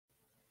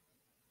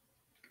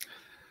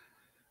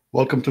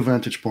Welcome to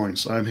Vantage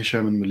Points. I'm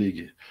Hisham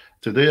Maligi.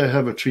 Today I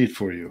have a treat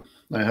for you.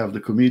 I have the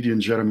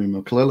comedian Jeremy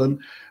McLellan,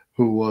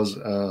 who was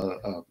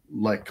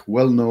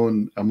well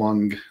known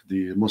among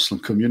the Muslim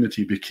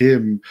community,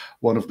 became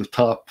one of the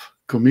top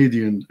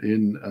comedian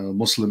in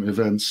Muslim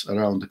events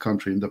around the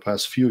country in the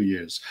past few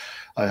years.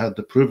 I had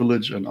the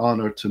privilege and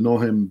honor to know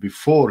him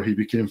before he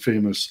became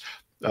famous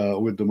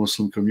with the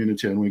Muslim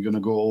community, and we're going to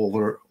go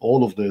over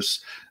all of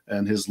this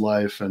and his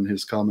life and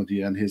his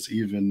comedy and his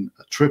even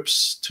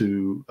trips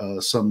to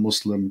some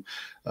Muslim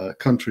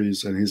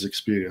countries and his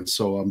experience.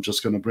 So I'm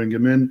just going to bring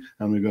him in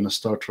and we're going to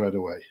start right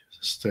away.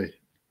 Stay.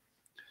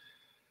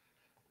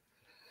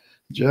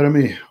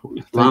 Jeremy,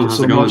 thank you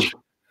so much.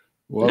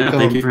 Welcome. Yeah,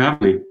 thank you for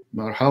having me.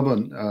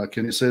 Marhaban.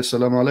 Can you say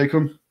assalamu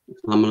alaikum?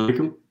 Assalamu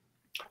alaikum.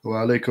 Wa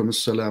alaikum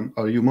assalam.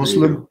 Are you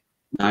Muslim?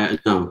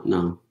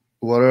 No.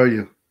 What are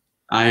you?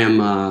 I am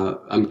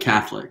I'm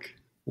Catholic.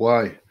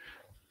 Why?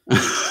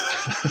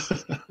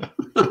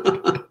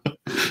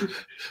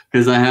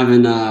 Because I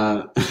haven't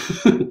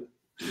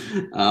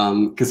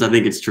because I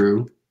think it's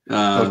true.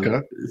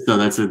 Okay. So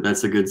that's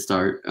a good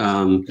start.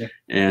 And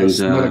that's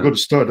not a good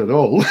start at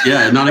all.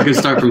 Yeah, not a good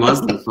start for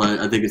Muslims,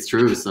 but I think it's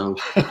true. So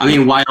I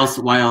mean, why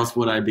else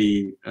would I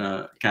be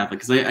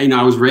Catholic? Because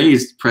I was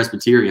raised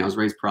Presbyterian, I was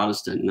raised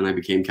Protestant, and then I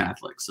became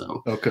Catholic.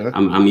 So okay,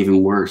 I'm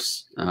even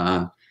worse.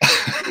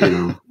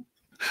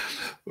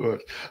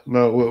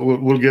 No,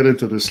 we'll get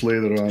into this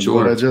later on.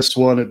 Sure. But I just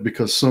wanted,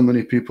 because so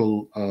many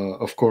people,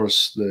 of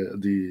course,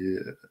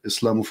 the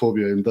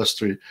Islamophobia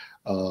industry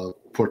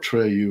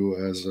portray you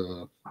as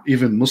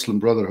even Muslim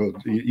Brotherhood.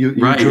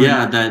 Right?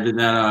 Yeah.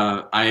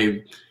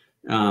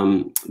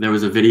 There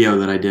was a video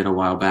that I did a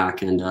while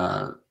back, and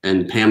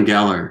Pam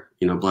Geller,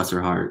 bless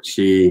her heart,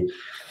 she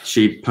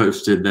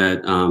posted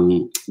that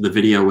the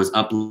video was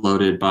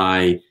uploaded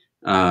by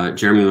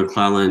Jeremy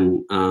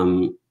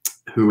McLellan,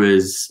 who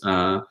is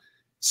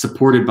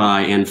supported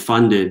by and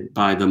funded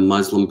by the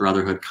Muslim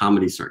Brotherhood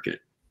comedy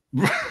circuit.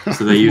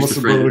 So they used the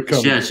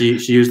phrase, yeah, she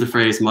used the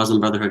phrase Muslim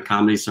Brotherhood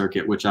comedy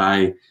circuit, which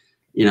I,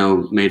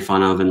 made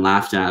fun of and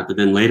laughed at. But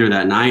then later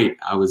that night,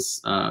 I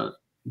was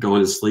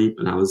going to sleep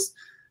and I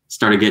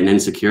started getting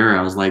insecure.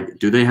 I was like,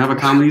 do they have a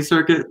comedy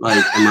circuit?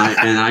 Like, and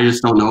I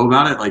just don't know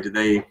about it. Like,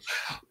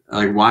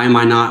 why am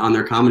I not on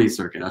their comedy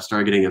circuit? I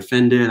started getting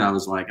offended. I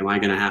was like, am I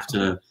going to have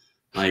to,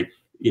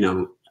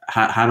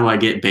 how do I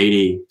get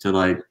Beatty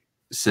to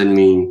send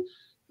me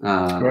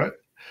right.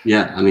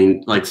 Yeah, I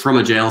mean, from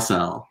a jail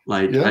cell.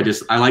 I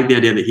like the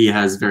idea that he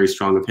has very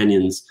strong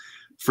opinions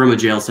from a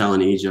jail cell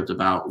in Egypt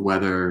about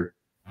whether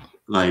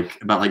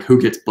about who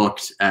gets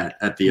booked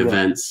at the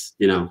events,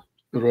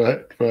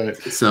 Right.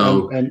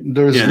 So and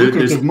there's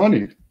lucrative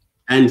money.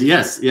 And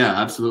yes,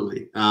 yeah,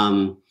 absolutely. Which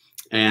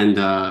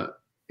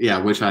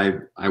I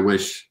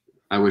wish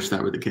that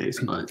were the case,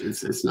 but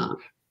it's not.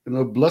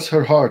 Bless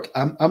her heart.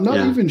 I'm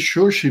not even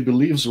sure she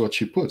believes what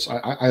she puts.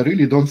 I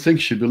really don't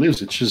think she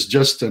believes it. She's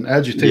just an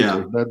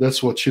agitator. Yeah.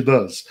 That's what she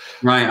does.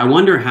 Right. I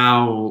wonder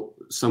how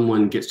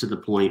someone gets to the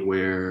point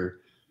where,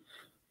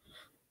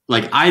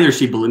 either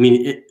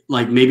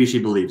maybe she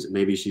believes it.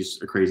 Maybe she's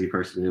a crazy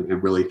person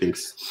and really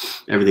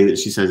thinks everything that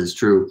she says is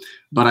true.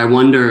 But I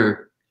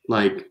wonder,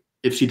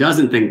 if she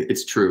doesn't think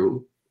it's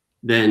true,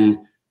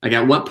 then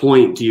at what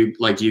point do you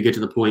get to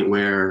the point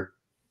where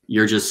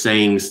you're just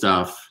saying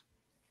stuff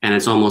and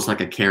it's almost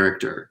like a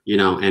character,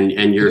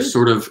 and you're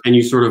sort of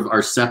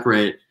are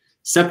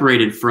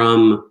separated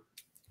from,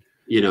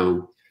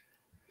 the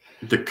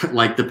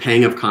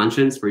pang of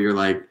conscience where you're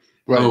like,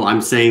 right. Oh,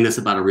 I'm saying this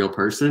about a real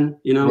person,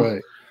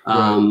 Right.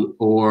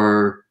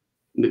 Or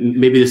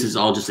maybe this is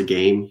all just a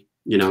game,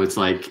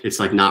 it's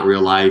not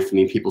real life. I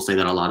mean, people say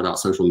that a lot about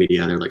social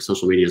media. They're like,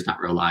 social media is not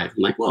real life.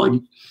 I'm like, well, I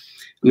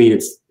mean,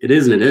 it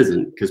is and it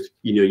isn't, because,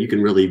 you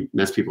can really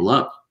mess people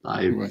up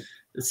by right.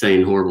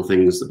 saying horrible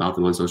things about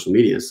them on social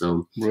media.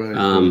 So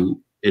right.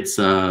 It's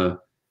but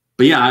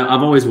yeah,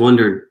 I've always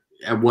wondered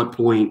at what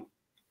point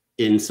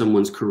in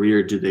someone's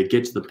career do they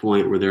get to the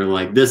point where they're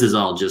like, this is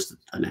all just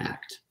an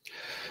act.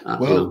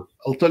 I'll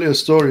tell you a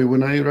story.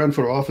 When I ran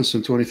for office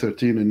in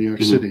 2013 in New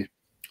York City,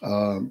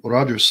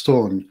 Roger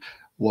Stone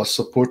was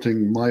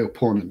supporting my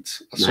opponent.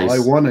 So I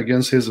won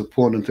against his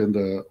opponent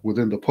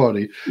within the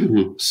party.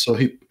 So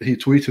he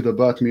tweeted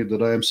about me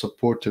that I am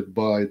supported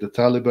by the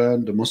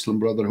Taliban, the Muslim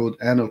Brotherhood,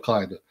 and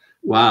Al-Qaeda.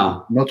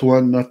 Wow. Not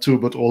one, not two,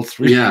 but all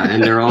three. Yeah,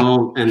 and they're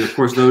all, and of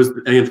course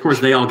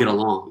they all get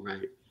along,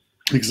 right?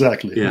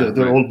 Exactly. Yeah,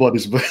 they're all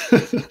buddies.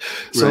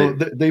 So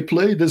right. they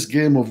play this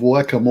game of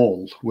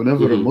whack-a-mole.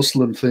 Whenever a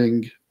Muslim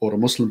thing or a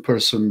Muslim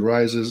person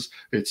rises,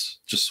 it's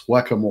just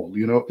whack-a-mole,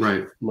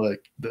 Right.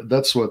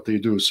 That's what they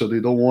do. So they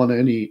don't want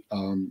any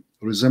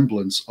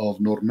resemblance of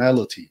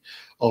normality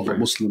of a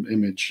Muslim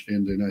image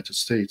in the United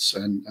States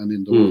and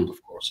in the world,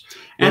 of course.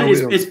 And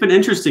it's been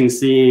interesting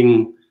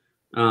seeing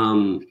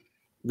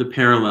the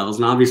parallels.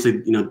 And obviously,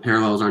 the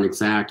parallels aren't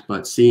exact,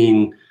 but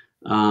seeing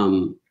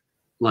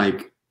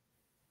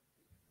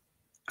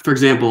for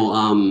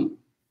example,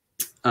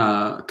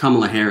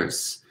 Kamala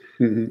Harris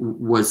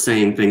was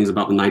saying things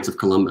about the Knights of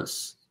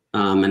Columbus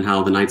and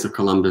how the Knights of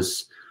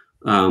Columbus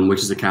which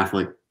is a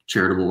Catholic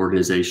charitable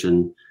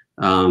organization,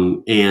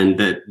 and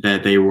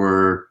that they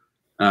were,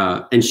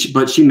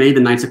 but she made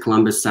the Knights of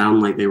Columbus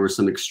sound like they were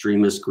some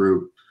extremist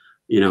group,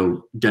 you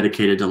know,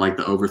 dedicated to like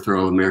the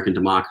overthrow of American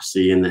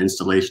democracy and the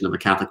installation of a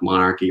Catholic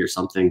monarchy or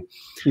something.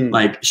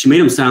 Like she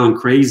made them sound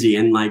crazy,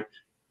 and like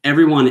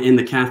everyone in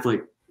the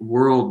Catholic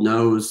world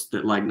knows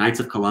that like Knights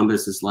of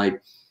Columbus is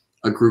like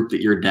a group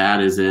that your dad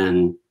is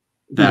in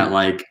that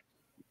like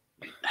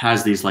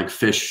has these like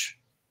fish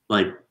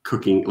like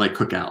cooking like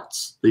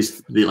cookouts,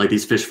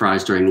 these fish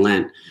fries during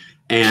Lent,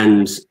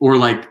 and or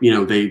like, you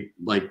know, they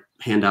like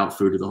hand out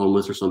food to the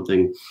homeless or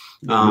something.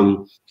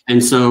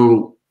 And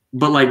so,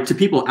 but like to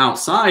people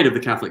outside of the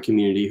Catholic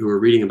community who are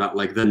reading about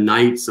like the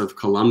Knights of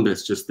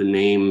Columbus, just the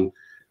name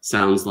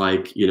sounds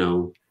like, you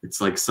know,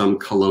 it's like some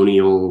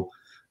colonial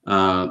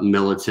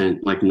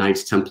militant like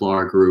Knights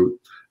Templar group.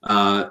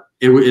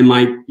 It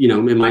might, you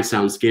know, it might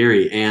sound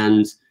scary.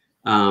 And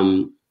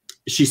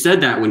she said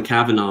that when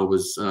Kavanaugh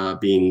was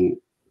being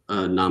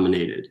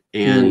nominated,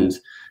 and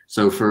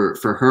so for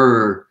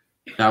her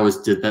that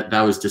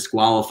was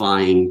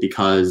disqualifying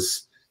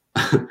because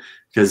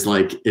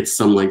like it's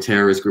some like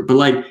terrorist group. But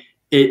like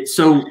it,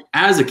 so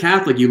as a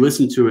Catholic, you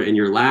listen to it and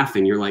you're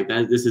laughing. You're like,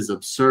 this is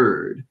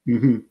absurd.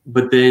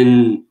 But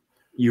then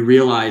you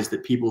realize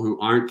that people who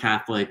aren't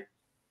Catholic,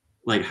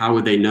 like, how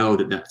would they know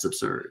that that's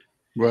absurd?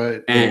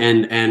 Right.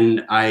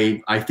 And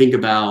I think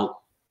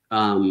about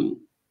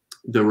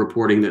the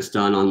reporting that's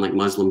done on like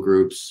Muslim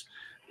groups,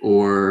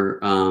 or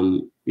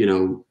you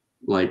know,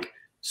 like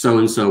so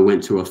and so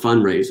went to a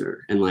fundraiser,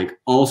 and like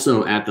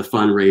also at the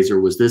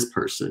fundraiser was this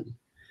person,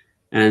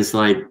 and it's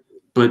like,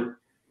 but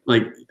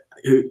like,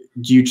 do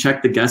you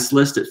check the guest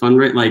list at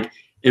fundraiser? Like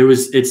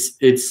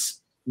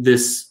it's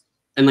this,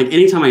 and like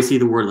anytime I see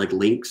the word like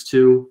links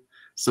to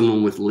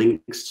someone with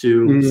links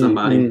to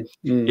somebody,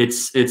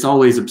 it's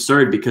always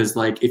absurd, because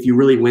like if you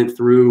really went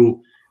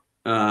through,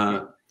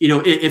 you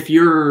know, if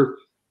you're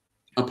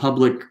a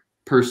public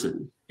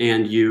person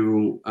and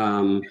you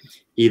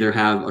either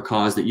have a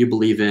cause that you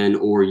believe in,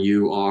 or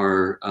you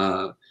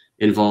are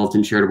involved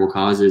in charitable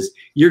causes,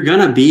 you're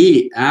gonna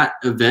be at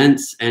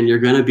events and you're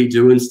gonna be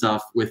doing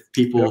stuff with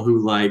people who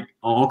like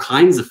all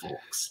kinds of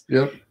folks.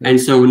 And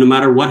so no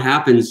matter what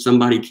happens,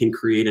 somebody can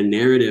create a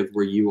narrative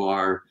where you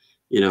are,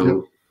 you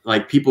know,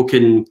 like people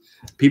could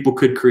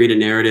create a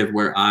narrative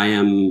where I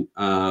am,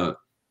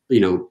 you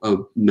know, a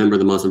member of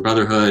the Muslim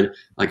Brotherhood,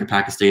 like a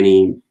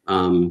Pakistani,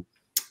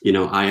 you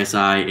know,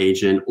 ISI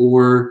agent,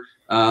 or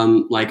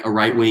like a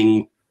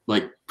right-wing,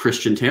 like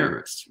Christian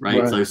terrorist,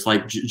 right? So it's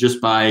like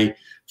just by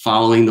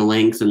following the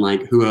links and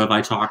like, who have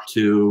I talked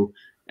to?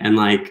 And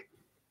like,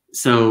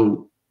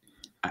 so,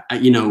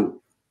 you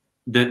know,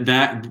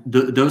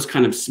 those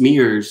kind of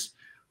smears,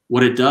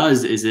 what it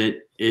does is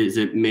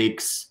it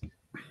makes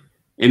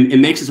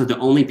it so the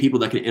only people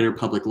that can enter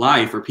public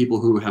life are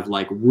people who have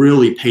like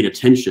really paid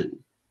attention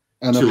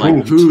and to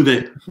like who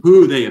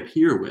they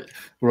appear with,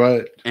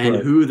 and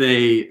who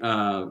they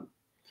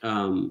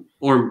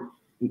or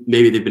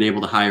maybe they've been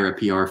able to hire a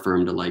PR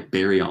firm to like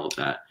bury all of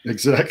that.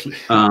 Exactly.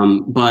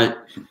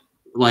 But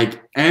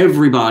like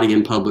everybody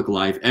in public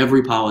life,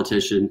 every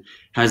politician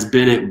has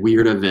been at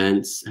weird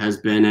events, has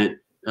been at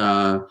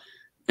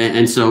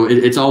and so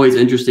it's always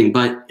interesting.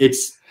 But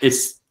it's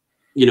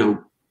you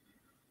know,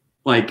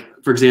 like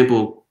for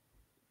example,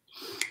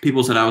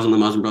 people said I was on the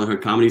Muslim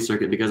Brotherhood comedy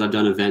circuit because I've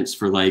done events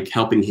for like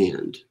Helping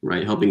Hand,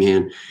 right? Helping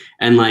Hand.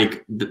 And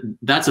like,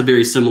 that's a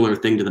very similar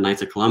thing to the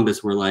Knights of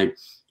Columbus, where like,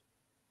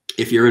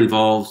 if you're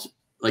involved,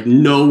 like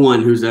no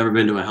one who's ever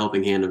been to a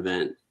Helping Hand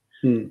event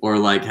or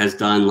like has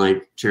done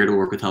like charitable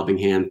work with Helping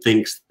Hand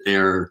thinks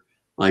they're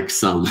like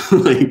some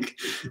like,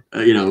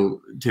 you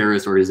know,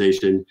 terrorist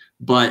organization.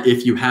 But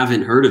if you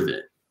haven't heard of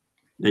it,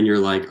 then you're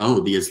like, oh,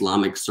 the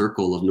Islamic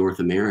Circle of North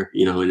America,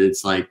 you know, and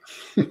it's like,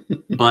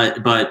 but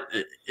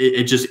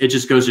it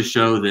just goes to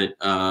show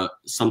that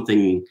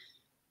something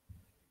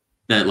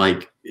that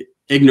like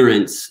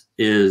ignorance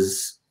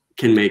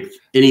can make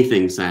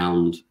anything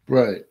sound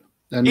right.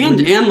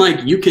 And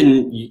like you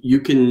can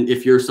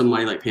if you're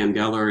somebody like Pam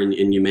Geller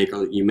and you make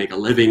a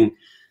living,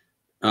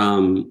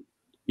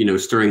 you know,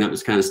 stirring up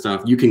this kind of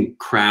stuff, you can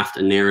craft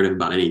a narrative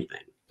about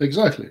anything.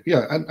 Exactly.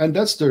 Yeah, and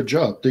that's their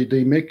job.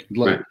 They make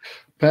like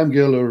Pam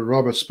Geller,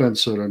 Robert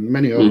Spencer, and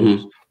many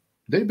others.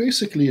 They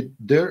basically,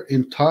 their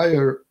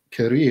entire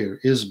career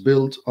is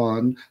built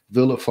on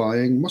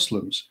vilifying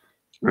Muslims.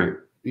 Right.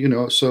 You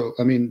know, so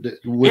I mean,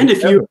 and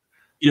if you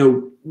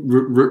know,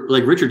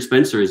 like Richard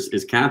Spencer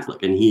is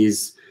Catholic, and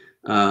he's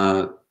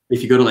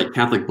if you go to like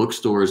Catholic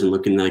bookstores and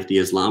look in like the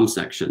Islam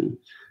section,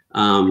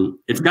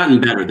 it's gotten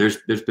better.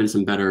 There's been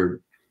some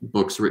better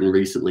books written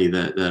recently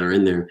that are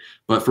in there,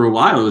 but for a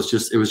while it was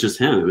just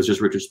him. It was just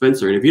Richard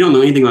Spencer. And if you don't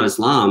know anything about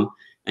Islam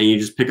and you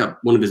just pick up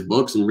one of his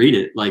books and read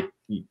it, like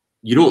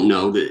you don't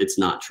know that it's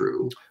not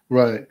true.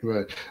 Right.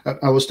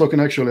 I was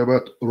talking actually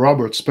about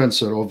Robert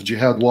Spencer of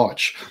Jihad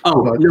Watch.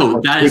 Oh, no,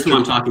 that is who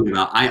I'm talking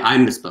about. I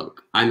misspoke.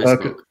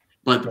 Okay.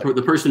 But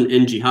the person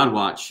in Jihad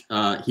Watch,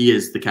 he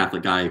is the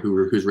Catholic guy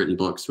who's written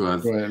books who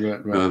I've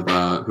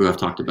who I've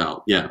talked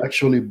about. Yeah,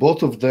 actually,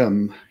 both of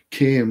them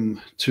came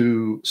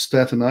to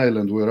Staten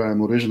Island, where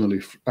I'm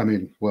originally. I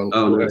mean, well,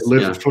 I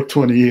lived for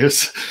 20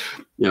 years.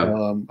 Yeah,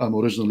 I'm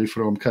originally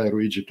from Cairo,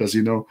 Egypt, as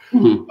you know.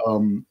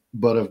 Mm-hmm.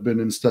 But I've been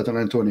in Staten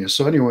Island 20 years.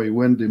 So anyway,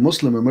 when the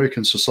Muslim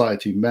American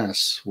Society,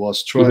 MAS,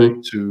 was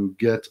trying to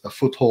get a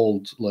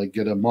foothold, like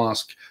get a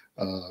mosque,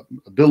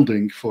 a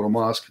building for a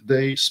mosque,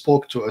 they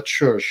spoke to a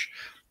church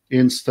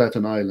in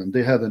Staten Island.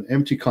 They had an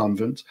empty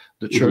convent.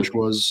 The church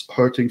was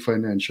hurting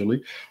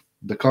financially.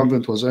 The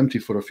convent was empty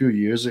for a few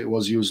years. It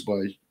was used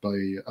by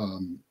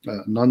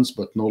nuns,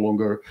 but no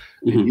longer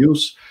in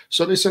use.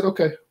 So they said,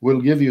 okay,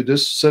 we'll give you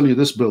this, sell you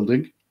this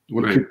building.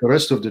 We'll keep the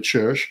rest of the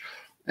church.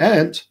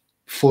 And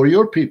for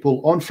your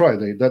people on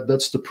Friday,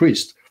 that's the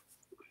priest.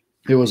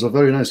 He was a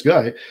very nice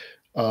guy.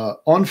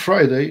 On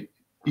Friday,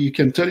 you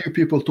can tell your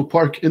people to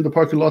park in the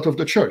parking lot of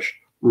the church.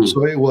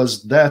 So it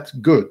was that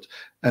good.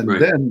 And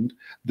then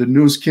the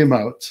news came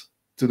out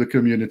to the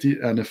community,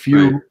 and a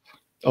few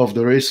of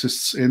the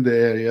racists in the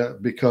area,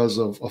 because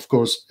of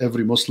course,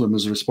 every Muslim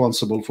is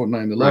responsible for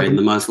 9/11. Right, and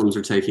the Muslims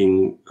are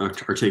taking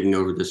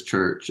over this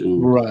church,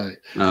 and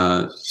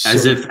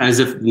as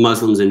if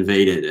Muslims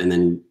invaded and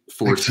then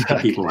forced the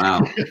people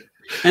out.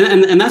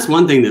 And that's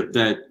one thing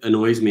that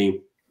annoys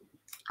me.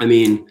 I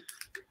mean,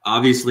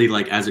 obviously,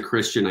 like as a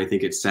Christian, I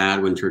think it's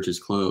sad when churches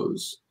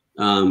close.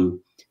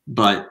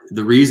 But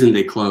the reason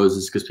they close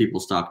is because people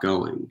stop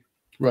going.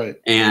 Right.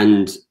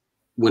 And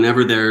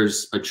whenever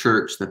there's a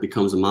church that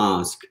becomes a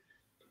mosque,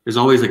 there's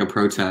always like a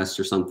protest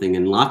or something,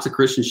 and lots of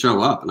Christians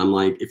show up. And I'm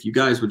like, if you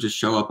guys would just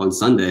show up on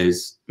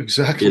Sundays,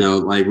 exactly, you know,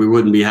 like we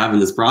wouldn't be having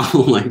this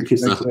problem. Like,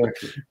 so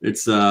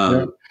it's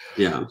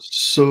yeah.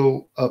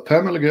 So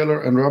Pamela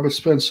Geller and Robert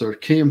Spencer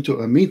came to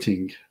a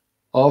meeting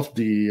of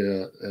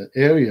the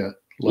area,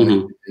 like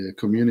the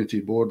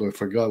community board, I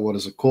forgot what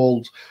is it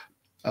called,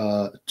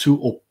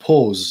 to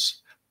oppose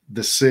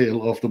the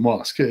sale of the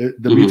mosque.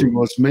 The meeting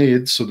was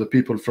made so the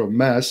people from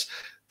MAS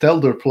tell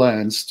their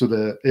plans to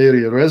the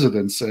area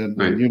residents and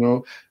you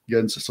know,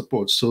 get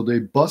support. So they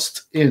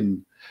bust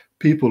in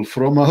people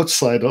from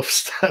outside of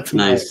Staten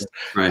Island.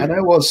 And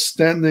I was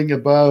standing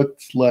about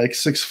like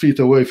 6 feet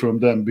away from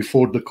them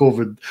before the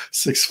COVID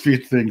 6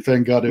 feet thing.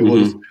 Thank God it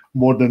was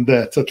more than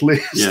that, at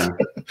least. Yeah.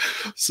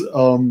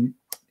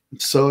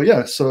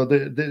 So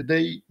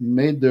they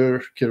made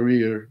their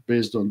career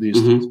based on these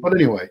things. But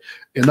anyway,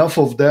 enough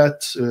of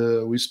that.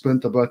 We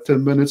spent about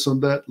 10 minutes on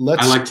that.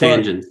 I like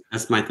tangents.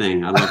 That's my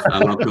thing. I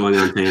love going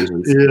on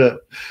tangents. Yeah.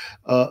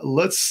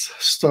 Let's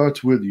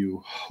start with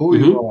you. Who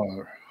you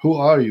are. Who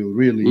are you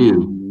really?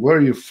 Where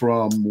are you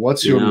from?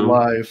 What's your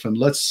life? And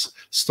let's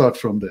start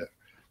from there.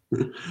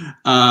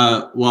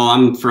 Well,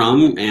 I'm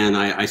from, and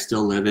I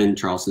still live in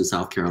Charleston,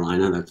 South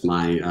Carolina. That's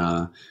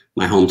my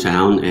my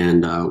hometown,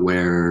 and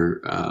where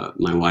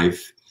my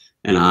wife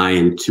and I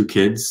and 2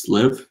 kids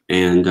live,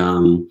 and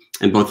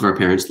both of our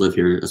parents live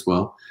here as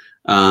well.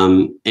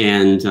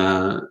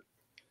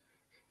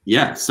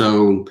 Yeah,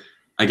 so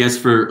I guess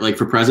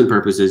for present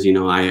purposes, you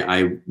know,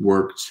 I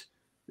worked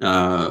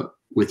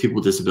with people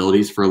with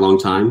disabilities for a long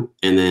time,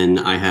 and then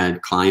I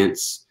had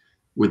clients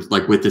with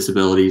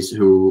disabilities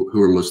who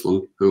were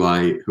Muslim, who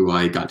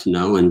I got to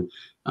know, and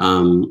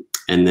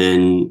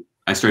then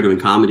I started doing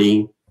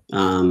comedy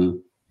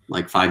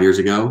like 5 years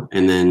ago.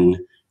 And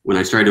then when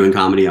I started doing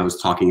comedy, I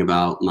was talking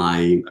about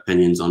my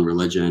opinions on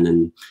religion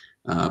and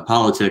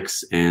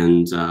politics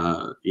and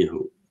you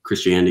know,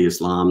 Christianity,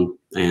 Islam,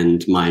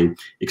 and my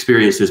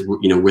experiences,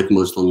 you know, with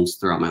Muslims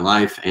throughout my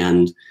life.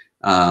 And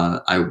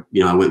I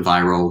went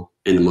viral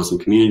in the Muslim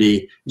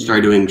community,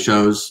 started doing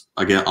shows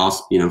again,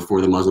 also, you know,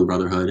 for the Muslim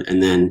Brotherhood.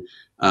 And then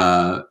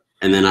I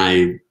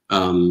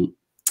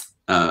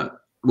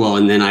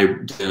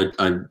did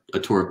a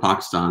tour of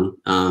Pakistan,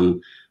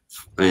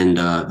 and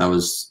that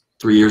was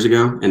 3 years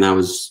ago, and that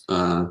was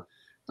a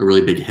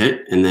really big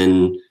hit. And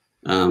then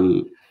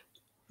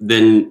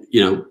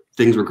you know,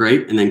 things were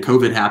great, and then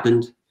COVID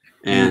happened,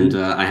 and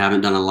I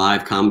haven't done a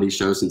live comedy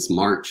show since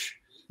March,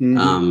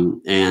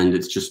 and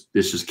it's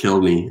just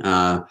killed me.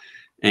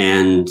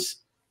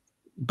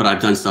 But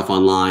I've done stuff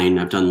online.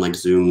 I've done like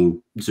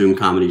Zoom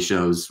comedy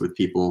shows with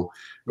people,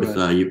 with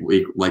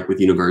with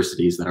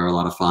universities that are a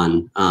lot of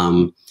fun.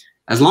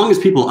 As long as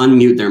people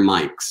unmute their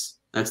mics,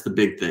 that's the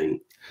big thing.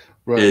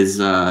 Is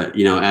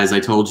you know, as I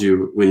told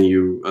you when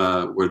you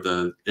were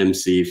the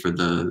MC for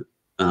the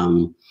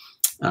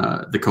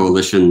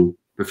coalition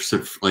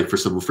for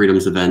civil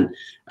freedoms event,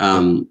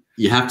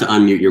 you have to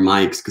unmute your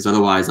mics, because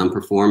otherwise I'm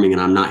performing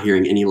and I'm not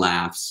hearing any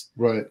laughs.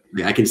 Right.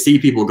 I can see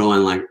people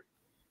going like,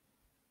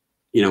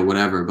 you know,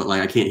 whatever, but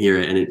like I can't hear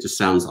it, and it just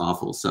sounds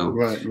awful. So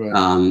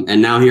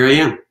and now here I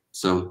am.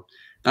 So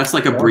that's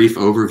like a brief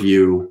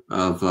overview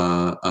of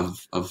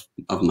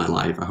my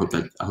life. I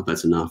hope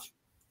that's enough.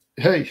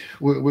 Hey,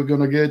 we're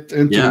gonna get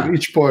into Yeah.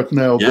 each part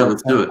now, Yeah, but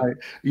let's do it.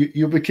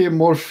 You became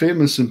more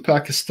famous in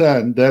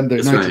Pakistan than the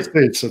That's United right.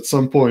 States at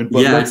some point.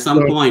 But Yeah, at let's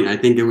some point, I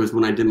think it was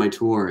when I did my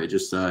tour, it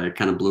just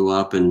kind of blew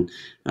up, and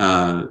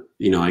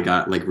you know, I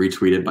got like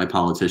retweeted by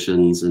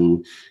politicians,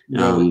 and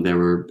Really? there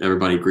were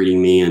everybody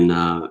greeting me,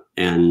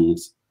 and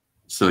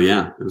so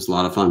yeah, it was a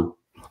lot of fun.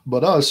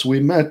 But us, we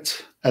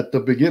met at the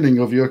beginning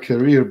of your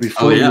career Oh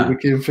before you yeah.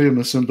 became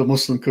famous in the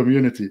Muslim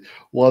community.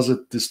 Was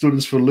it the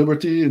Students for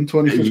Liberty in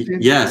 2015?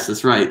 Yes,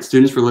 that's right.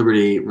 Students for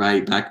Liberty,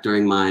 right back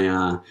during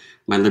my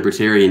my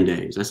libertarian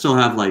days. I still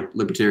have like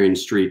libertarian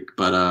streak,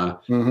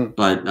 Uh-huh.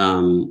 but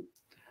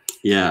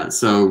yeah.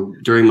 So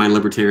during my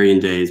libertarian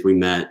days, we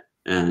met,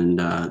 and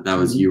that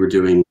was Mhm. you were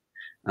doing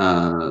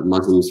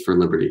Muslims for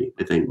Liberty,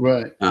 I think.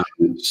 Right. Um,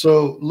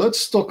 So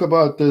let's talk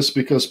about this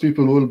because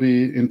people will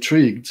be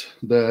intrigued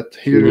that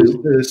here is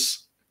mhm,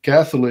 this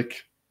Catholic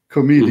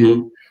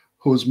comedian mhm,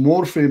 who's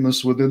more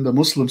famous within the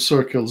Muslim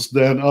circles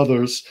than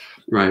others,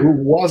 right. who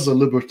was a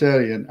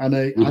libertarian. And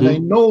I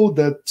Mhm. know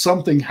that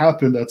something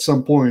happened at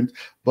some point,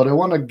 but I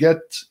want to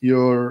get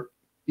your,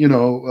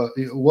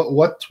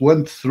 what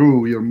went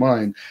through your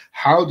mind.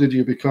 How did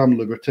you become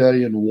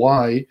libertarian?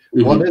 Why?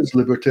 What Mhm. is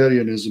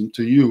libertarianism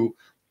to you?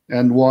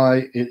 And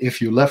why,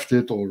 if you left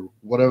it or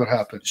whatever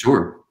happened?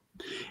 Sure.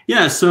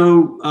 Yeah.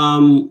 So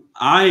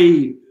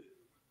I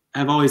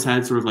have always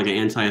had sort of like an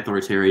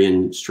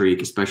anti-authoritarian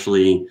streak,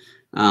 especially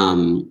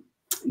um,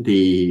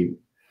 the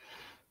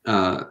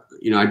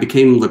you know, I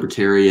became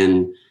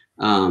libertarian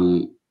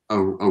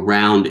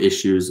around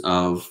issues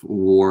of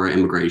war,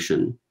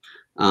 immigration,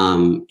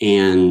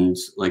 and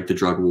like the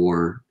drug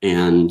war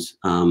and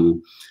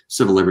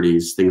civil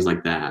liberties, things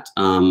like that.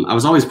 I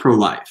was always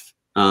pro-life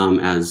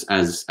as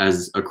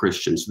a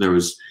Christian, so there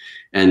was,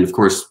 and of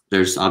course,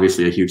 there's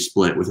obviously a huge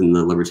split within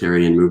the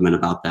libertarian movement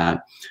about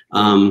that.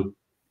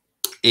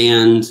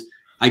 And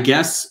I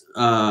guess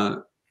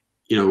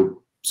you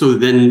know, so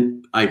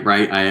then I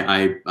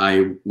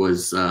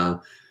was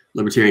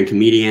libertarian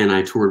comedian.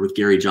 I toured with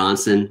Gary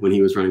Johnson when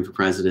he was running for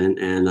president,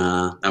 and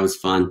that was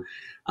fun.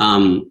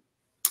 Um,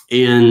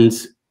 and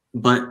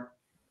but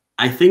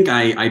I think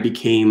I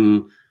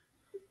became,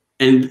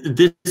 and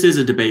this is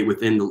a debate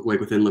within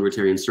within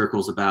libertarian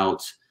circles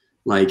about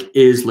like,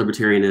 is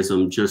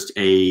libertarianism just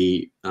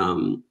a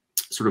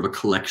sort of a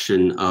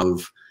collection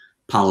of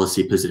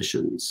policy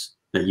positions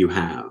that you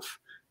have,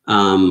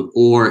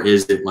 or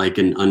is it like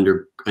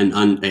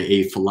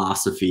a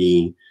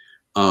philosophy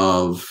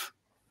of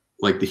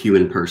like the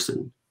human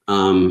person,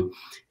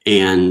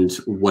 and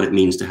what it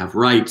means to have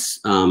rights?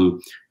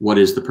 What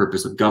is the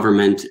purpose of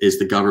government?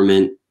 Is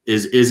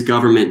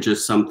government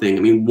just something? I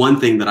mean, one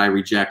thing that I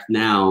reject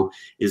now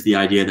is the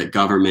idea that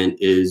government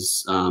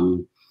is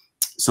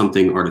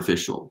something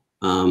artificial.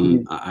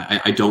 Mhm.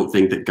 I don't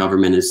think that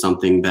government is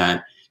something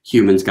that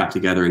humans got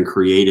together and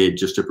created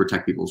just to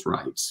protect people's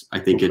rights. I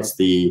think Okay. it's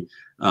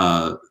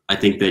I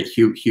think that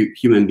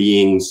human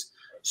beings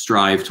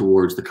strive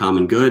towards the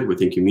common good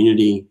within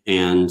community,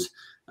 and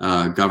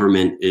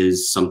government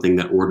is something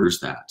that orders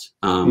that.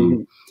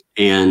 Mhm.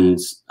 And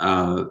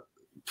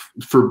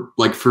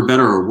for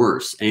better or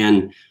worse.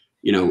 And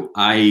you know,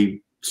 I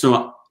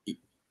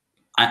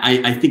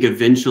think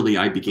eventually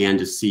I began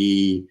to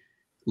see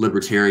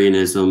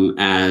libertarianism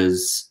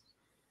as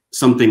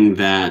something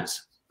that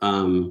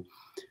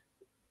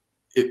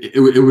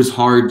it was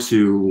hard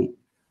to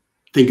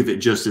think of it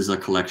just as a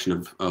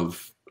collection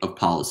of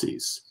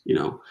policies, you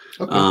know.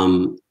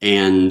 Okay.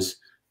 And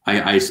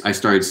I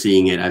started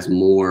seeing it as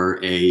more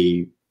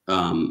a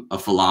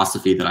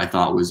philosophy that I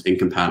thought was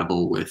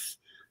incompatible with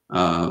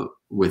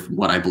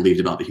what I believed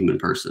about the human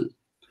person.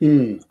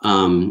 Hmm.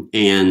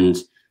 And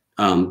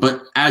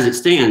but as it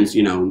stands,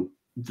 you know,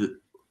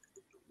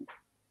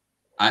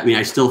 I mean,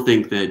 I still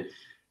think that,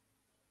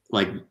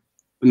 like,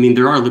 I mean,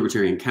 there are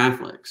libertarian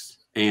Catholics,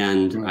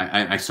 and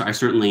Right. I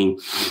certainly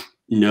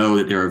know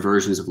that there are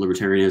versions of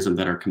libertarianism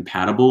that are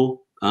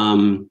compatible,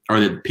 or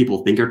that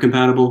people think are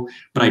compatible,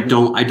 but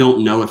Mhm. I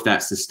don't know if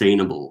that's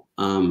sustainable.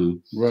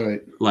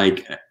 Right.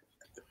 Like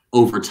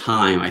over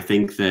time, I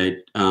think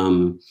that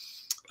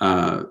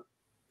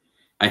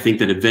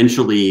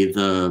eventually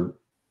the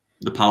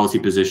policy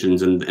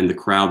positions and the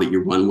crowd that you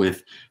run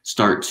with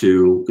start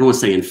to, I don't want to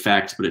say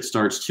infect, but it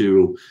starts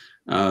to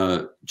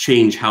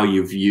change how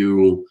you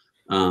view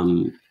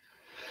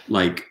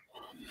like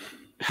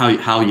how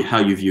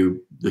you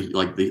view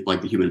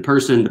the human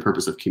person, the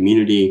purpose of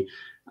community.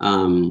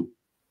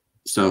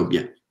 So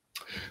yeah.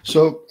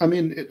 So, I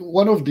mean,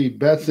 one of the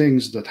bad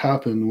things that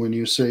happen when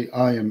you say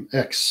I am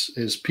X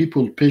is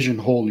people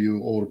pigeonhole you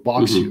or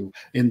box Mm-hmm. you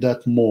in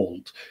that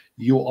mold.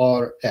 You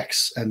are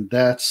X, and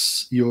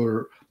that's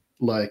your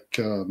like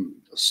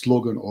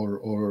slogan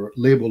or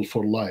label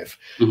for life.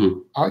 Mm-hmm.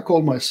 I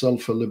call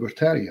myself a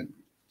libertarian,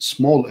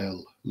 small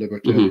L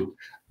libertarian.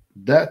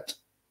 Mm-hmm. That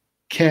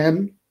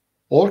can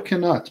or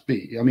cannot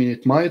be. I mean,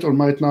 it might or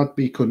might not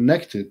be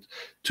connected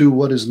to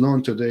what is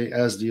known today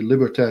as the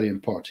Libertarian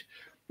Party.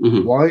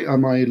 Mm-hmm. Why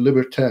am I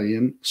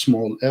libertarian,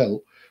 small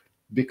l?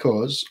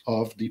 Because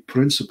of the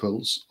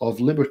principles of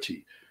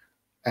liberty.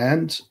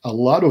 And a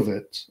lot of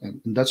it, and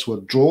that's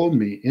what drove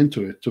me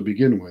into it to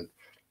begin with,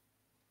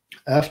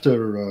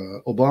 after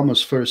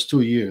Obama's first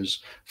 2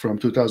 years, from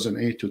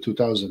 2008 to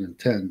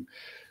 2010,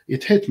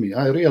 it hit me.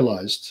 I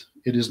realized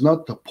it is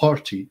not the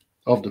party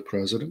of the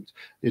president,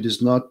 it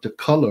is not the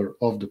color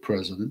of the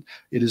president,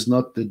 it is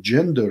not the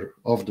gender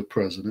of the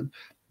president,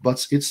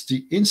 but it's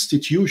the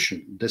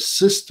institution, the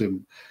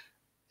system,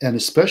 and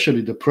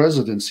especially the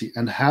presidency,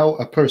 and how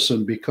a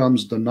person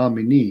becomes the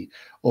nominee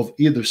of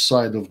either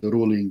side of the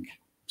ruling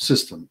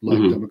system, like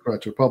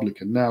Democrat,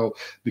 Republican, now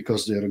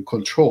because they're in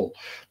control.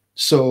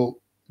 So,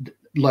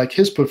 like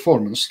his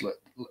performance,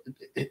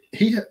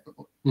 he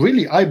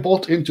really, I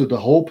bought into the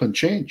hope and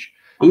change.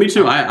 Well, me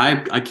too.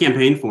 I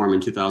campaigned for him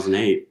in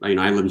 2008.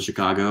 I lived in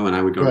Chicago, and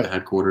I would go to the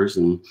headquarters,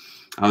 and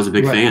I was a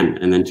big fan.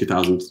 And then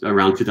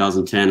around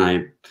 2010,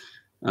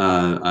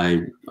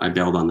 I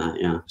bailed on that.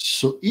 Yeah.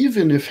 So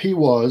even if he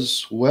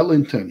was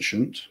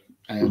well-intentioned,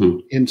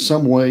 and in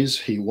some ways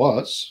he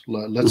was,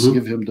 let's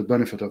give him the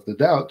benefit of the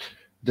doubt,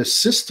 the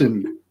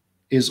system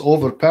is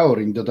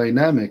overpowering the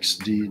dynamics,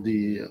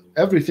 the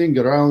everything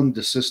around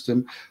the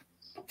system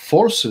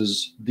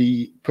forces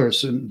the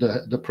person,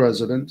 the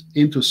president,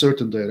 into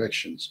certain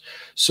directions.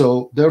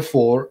 So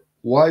therefore,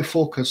 why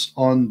focus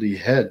on the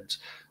head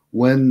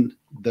when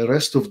the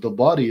rest of the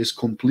body is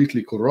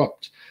completely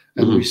corrupt?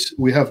 And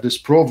we have this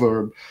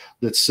proverb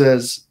that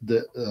says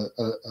that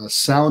a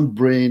sound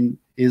brain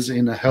is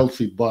in a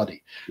healthy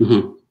body.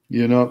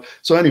 You know.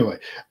 So anyway,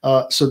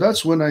 so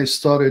that's when I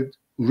started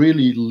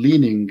really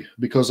leaning,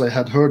 because I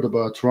had heard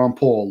about Ron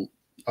Paul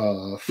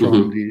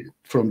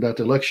from that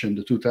election,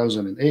 the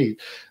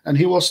 2008, and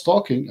he was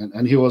talking,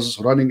 and he was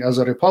running as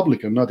a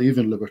Republican, not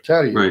even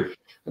libertarian. Right.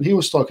 And he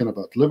was talking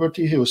about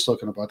liberty. He was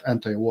talking about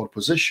anti-war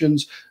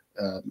positions,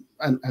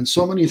 and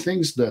so many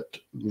things that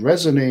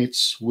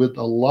resonates with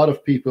a lot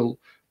of people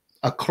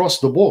across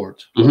the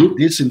board. Like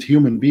decent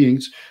human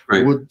beings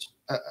would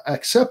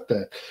accept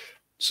that.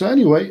 So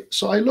anyway,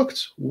 so I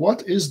looked,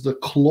 what is the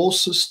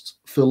closest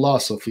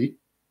philosophy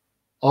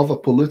of a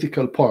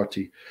political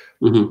party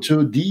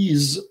to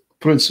these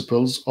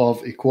principles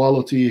of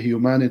equality,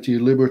 humanity,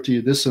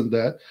 liberty, this and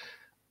that.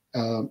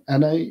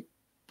 And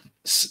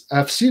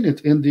I've seen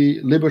it in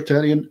the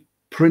libertarian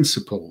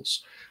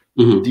principles.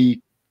 The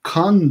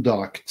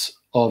conduct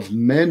of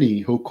many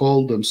who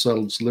call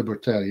themselves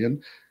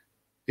libertarian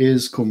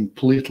is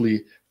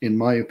completely, in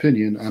my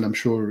opinion, and I'm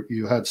sure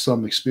you had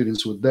some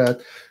experience with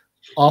that,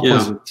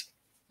 opposite.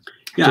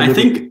 Yeah, I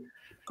think...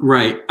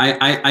 Right.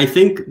 I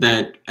think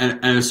that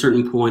at a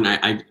certain point,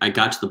 I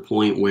got to the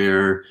point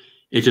where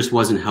it just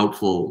wasn't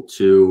helpful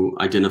to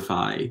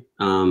identify,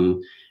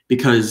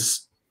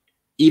 because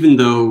even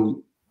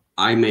though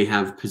I may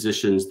have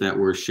positions that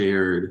were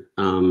shared,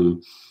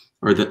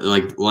 or that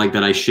like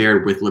that I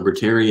shared with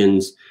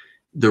libertarians,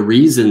 the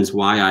reasons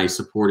why I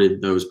supported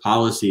those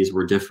policies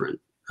were different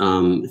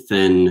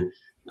than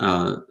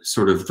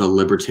sort of the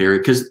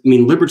libertarian. Because I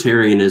mean,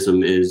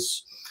 libertarianism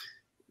is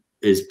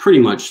pretty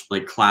much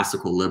like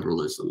classical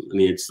liberalism. I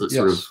mean, it's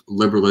sort of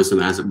liberalism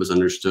as it was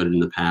understood in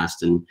the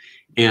past, and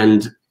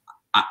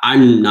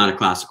I'm not a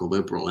classical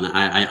liberal, and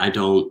I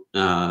don't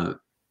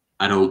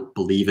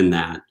believe in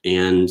that.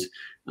 And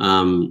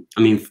I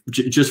mean,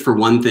 just for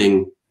one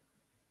thing,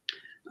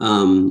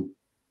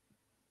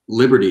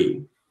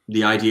 liberty,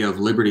 the idea of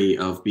liberty,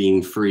 of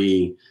being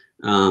free,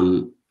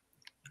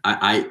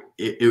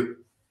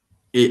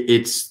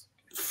 it's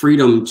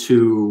freedom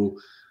to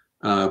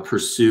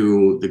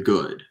pursue the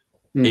good.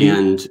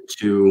 And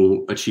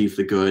to achieve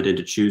the good and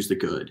to choose the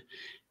good.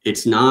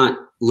 It's not,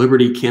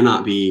 liberty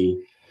cannot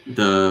be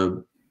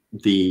the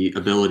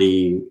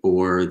ability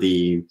or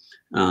the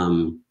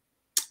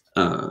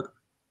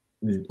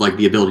like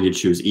the ability to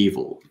choose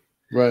evil.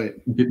 Right.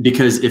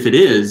 Because if it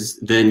is,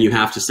 then you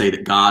have to say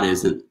that God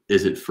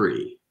isn't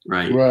free.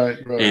 Right.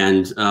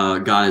 And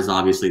God is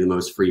obviously the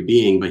most free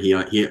being, but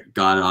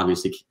God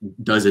obviously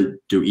doesn't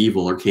do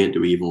evil or can't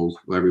do evil,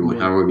 however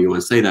you want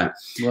to say that.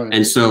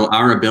 And so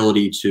our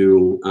ability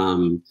to,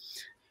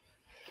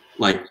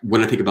 like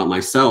when I think about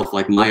myself,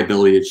 like my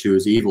ability to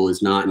choose evil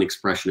is not an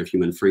expression of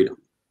human freedom.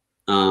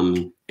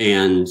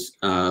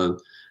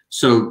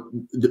 So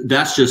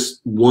that's just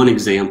one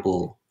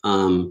example.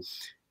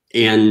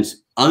 And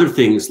other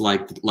things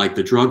like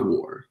the drug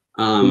war,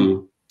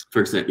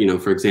 for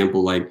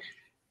example, like,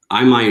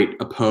 I might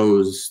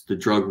oppose the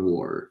drug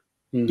war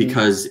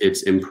because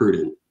it's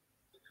imprudent,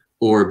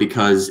 or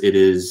because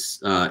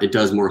it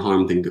does more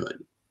harm than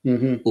good,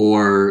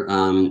 or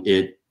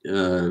it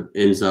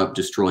ends up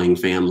destroying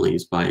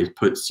families by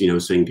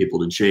sending people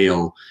to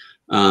jail,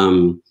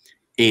 but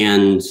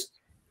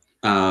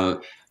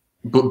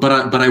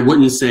I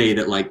wouldn't say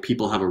that like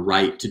people have a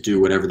right to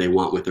do whatever they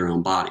want with their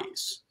own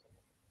bodies,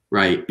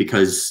 right?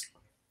 Because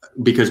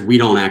we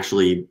don't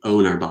actually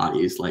own our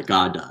bodies like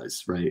God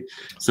does, right?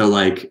 So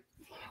like,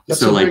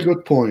 that's a very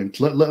good point.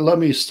 Let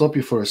me stop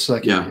you for a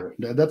second here.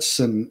 That's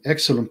an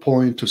excellent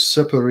point to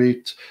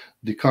separate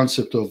the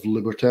concept of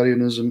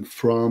libertarianism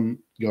from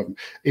government.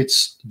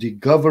 It's the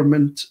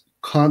government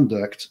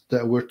conduct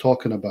that we're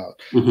talking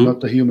about, not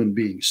the human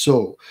being.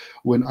 So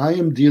when I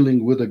am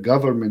dealing with a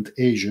government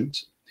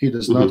agent, he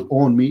does not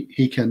own me.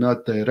 He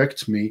cannot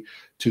direct me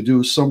to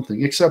do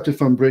something, except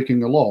if I'm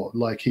breaking a law.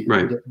 Like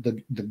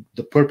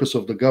the purpose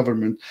of the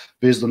government,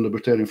 based on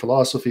libertarian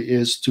philosophy,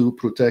 is to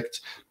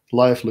protect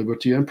life,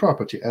 liberty, and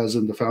property, as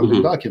in the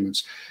founding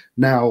documents.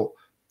 Now,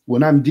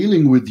 when I'm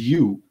dealing with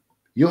you,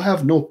 you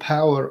have no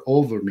power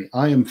over me.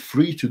 I am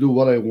free to do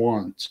what I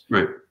want,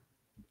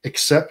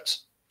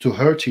 except to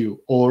hurt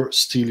you or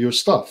steal your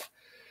stuff.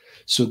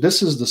 So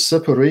this is the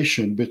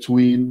separation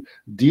between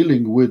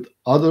dealing with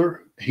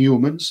other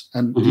humans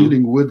and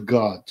dealing with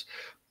God.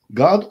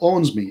 God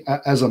owns me.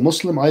 As a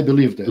Muslim, I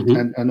believe that.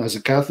 And as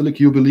a Catholic,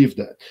 you believe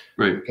that.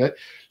 Okay.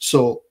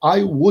 So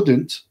I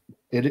wouldn't,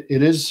 it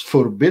is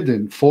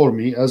forbidden for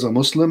me as a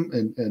Muslim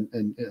and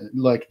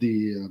like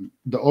the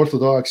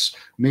Orthodox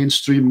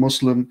mainstream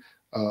Muslim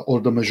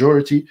or the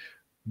majority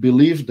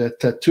believe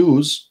that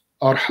tattoos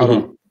are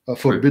haram,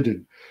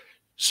 forbidden.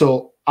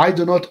 So I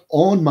do not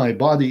own my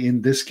body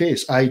in this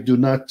case. I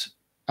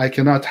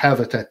cannot have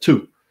a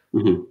tattoo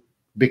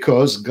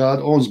because God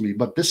owns me.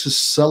 But this is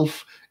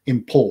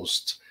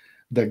self-imposed.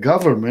 The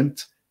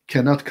government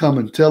cannot come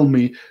and tell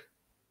me,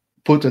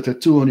 put a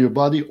tattoo on your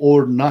body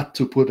or not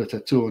to put a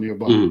tattoo on your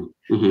body.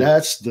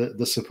 That's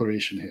the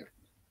separation here.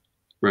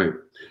 Right.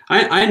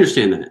 I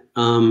understand that.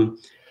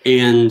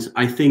 And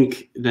I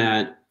think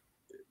that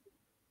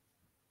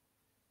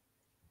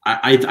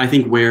I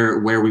think where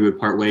we would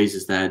part ways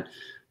is that,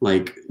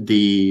 like,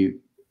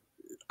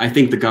 I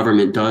think the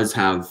government does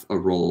have a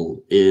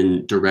role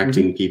in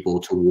directing people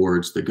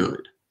towards the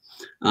good,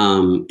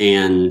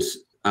 and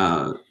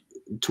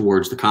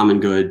towards the common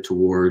good,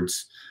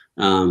 towards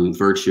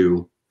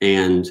virtue,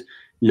 and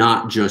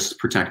not just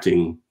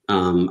protecting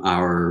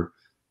our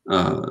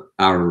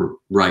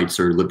rights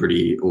or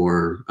liberty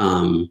or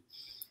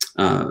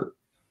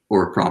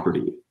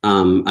property.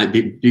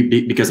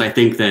 Because I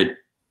think that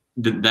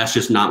that's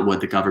just not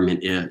what the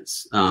government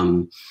is.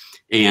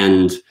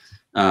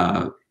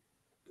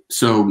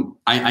 So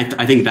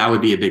I think that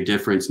would be a big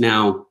difference.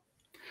 Now,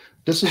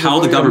 this is how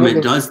the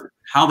government does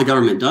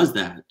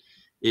that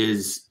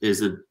is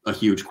a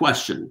huge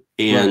question,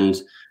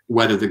 and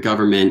whether the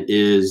government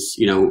is,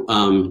 I don't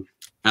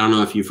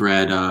know if you've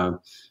read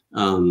Wael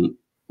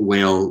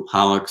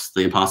Hallaq's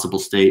The Impossible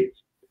State.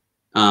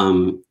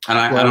 Wael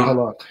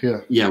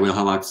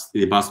Hallaq's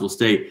The Impossible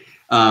State.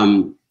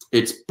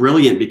 It's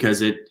brilliant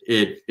because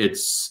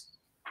it's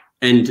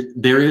and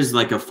there is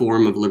like a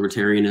form of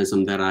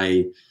libertarianism that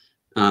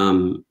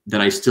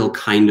I still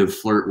kind of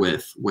flirt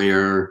with,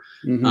 where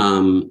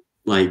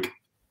like,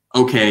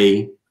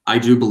 okay, I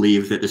do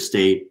believe that the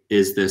state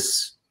is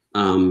this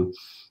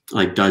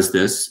like does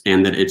this,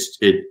 and that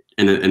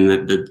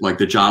that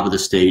the job of the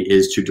state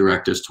is to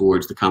direct us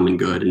towards the common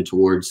good and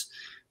towards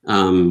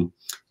and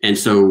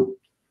so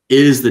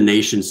is the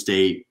nation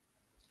state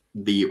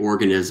the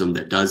organism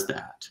that does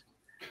that?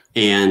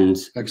 And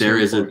there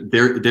is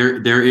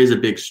a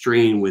big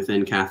strain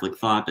within Catholic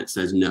thought that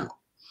says no,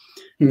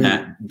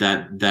 that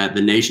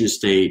the nation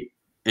state,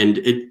 and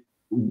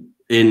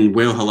in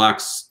Wael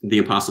Hallaq's The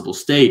Impossible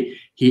State,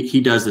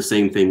 he does the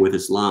same thing with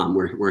Islam,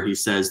 where he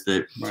says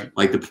that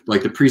like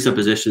the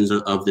presuppositions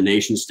of the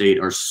nation state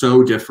are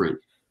so different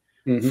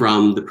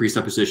from the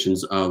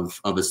presuppositions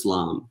of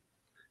Islam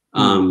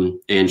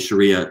and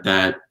Sharia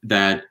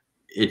that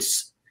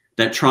it's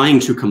that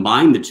trying to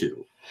combine the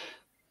two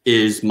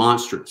is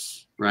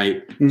monstrous,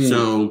 right?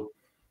 So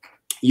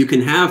you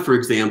can have, for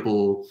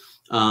example,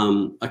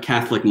 a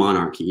Catholic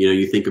monarchy.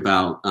 You think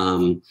about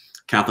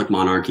Catholic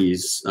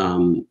monarchies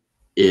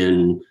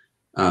in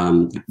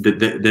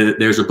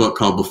there's a book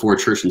called Before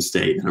Church and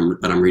State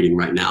that I'm reading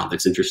right now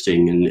that's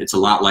interesting, and it's a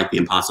lot like The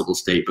Impossible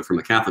State, but from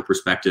a Catholic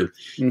perspective,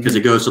 because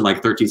it goes to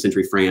like 13th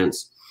century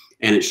France,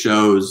 and it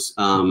shows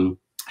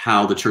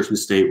how the church and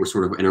state were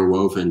sort of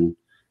interwoven,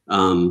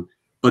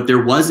 but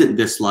there wasn't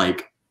this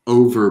like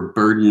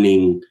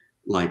overburdening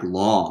like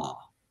law,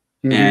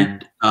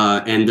 and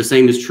the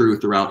same is true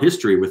throughout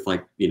history with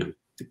like the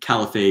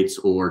caliphates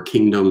or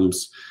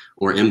kingdoms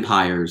or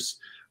empires,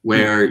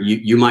 where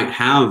you might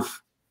have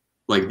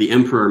like the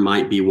emperor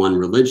might be one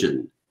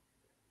religion,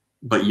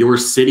 but your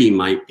city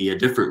might be a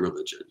different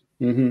religion.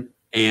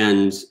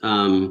 And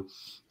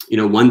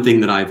one thing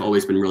that I've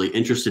always been really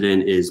interested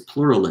in is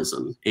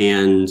pluralism,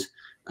 and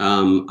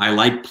I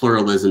like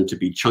pluralism to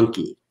be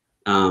chunky.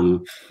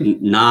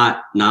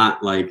 Not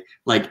like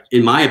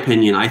in my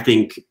opinion, I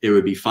think it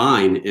would be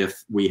fine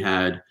if we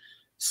had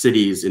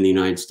cities in the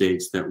United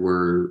States that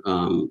were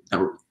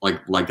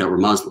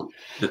Muslim,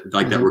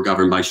 that were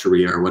governed by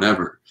Sharia or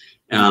whatever,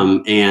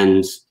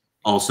 and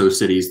also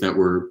cities that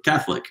were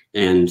Catholic.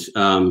 And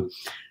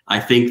I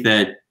think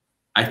that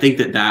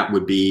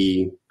would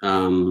be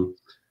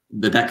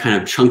that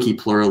kind of chunky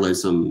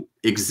pluralism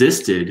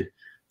existed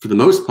for the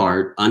most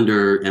part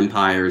under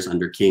empires,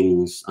 under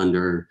kings,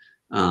 under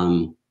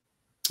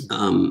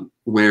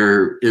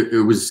where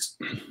it was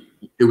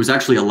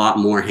actually a lot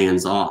more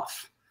hands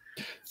off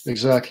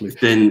Exactly.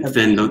 than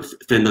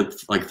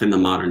the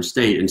modern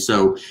state. And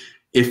so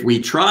if we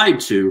try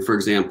to, for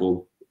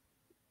example,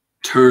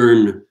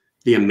 turn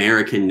the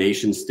American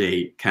nation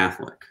state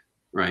Catholic,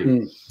 right?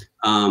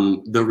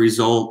 The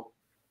result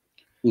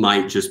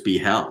might just be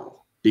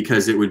hell,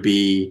 because it would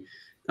be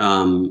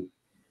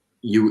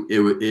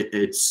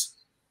it's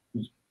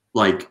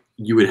like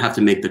you would have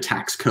to make the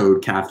tax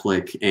code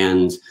Catholic,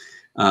 and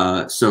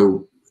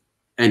so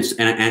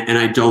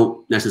I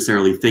don't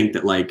necessarily think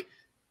that like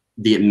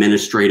the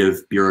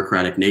administrative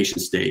bureaucratic nation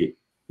state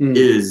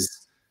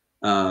is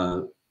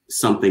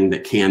something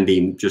that can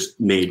be just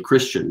made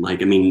Christian.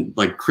 Like, I mean,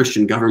 like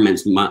Christian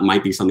governments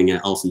might be something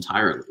else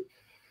entirely.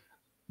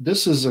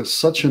 This is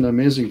such an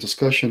amazing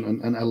discussion,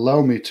 and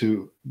allow me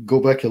to go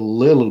back a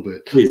little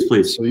bit. Please,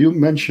 please. So you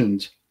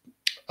mentioned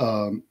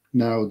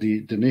now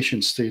the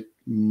nation state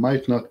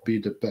might not be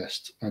the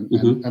best,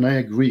 and I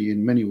agree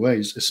in many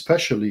ways,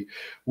 especially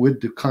with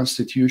the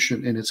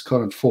Constitution in its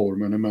current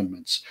form and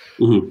amendments,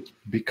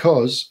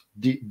 because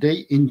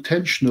they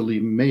intentionally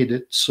made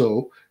it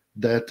so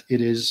that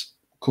it is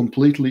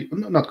completely,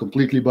 not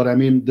completely, but I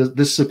mean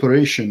this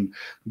separation.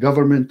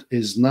 Government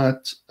is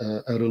not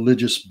a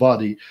religious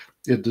body.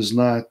 It does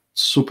not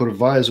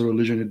supervise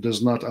religion. It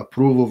does not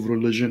approve of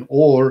religion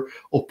or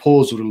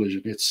oppose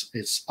religion.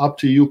 It's up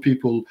to you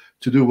people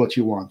to do what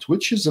you want,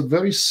 which is a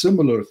very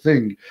similar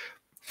thing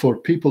for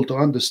people to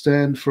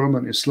understand from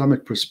an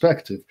Islamic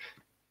perspective.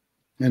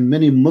 And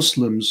many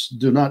Muslims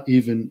do not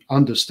even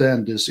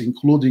understand this,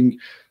 including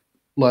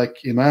like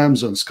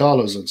imams and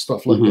scholars and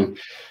stuff like that.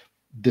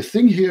 The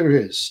thing here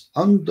is,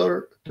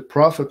 under the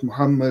Prophet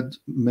Muhammad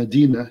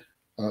Medina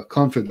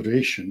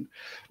Confederation,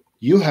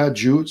 you had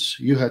Jews,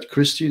 you had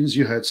Christians,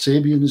 you had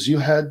Sabians, you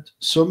had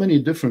so many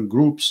different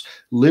groups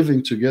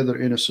living together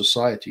in a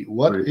society.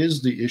 What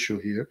is the issue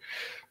here?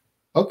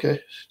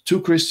 Okay,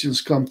 two Christians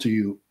come to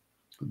you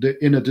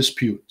in a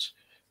dispute.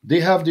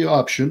 They have the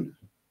option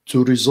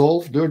to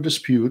resolve their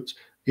dispute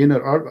in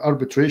an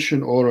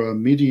arbitration or a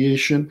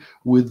mediation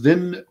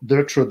within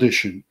their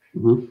tradition.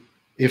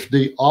 If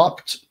they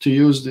opt to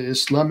use the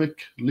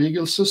Islamic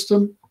legal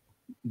system,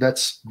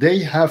 they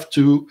have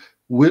to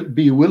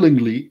be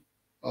willingly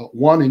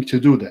wanting to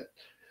do that.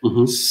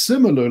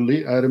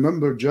 Similarly, I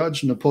remember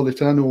Judge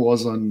Napolitano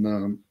was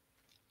on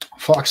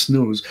Fox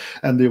News,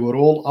 and they were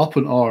all up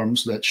in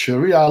arms that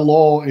Sharia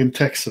law in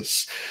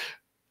Texas,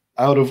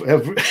 out of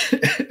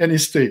any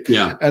state.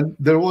 And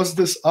there was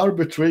this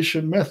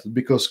arbitration method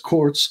because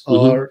courts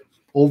are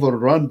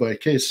overrun by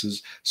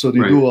cases, so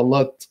they do a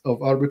lot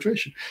of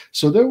arbitration.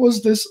 So there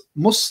was this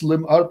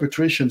Muslim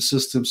arbitration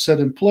system set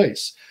in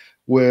place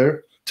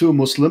where two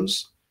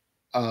Muslims,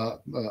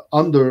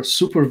 under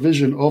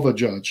supervision of a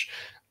judge,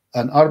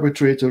 an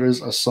arbitrator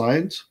is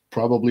assigned,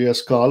 probably a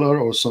scholar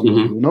or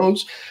someone who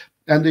knows,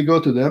 and they go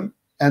to them,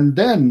 and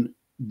then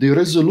the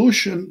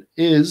resolution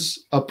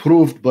is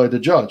approved by the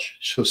judge.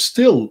 So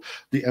still,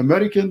 the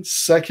American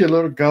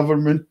secular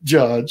government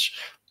judge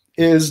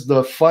is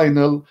the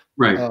final,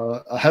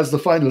 has the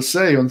final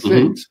say on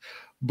things.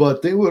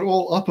 But they were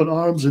all up in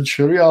arms in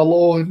Sharia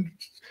law, and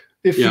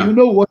if you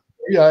know what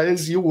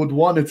is, you would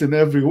want it in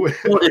every way.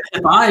 Well,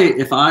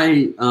 if I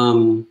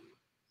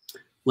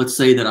let's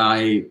say that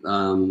I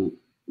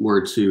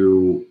were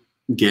to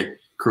get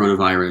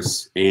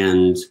coronavirus,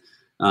 and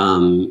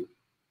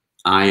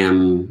I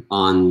am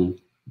on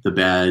the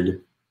bed,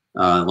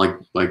 like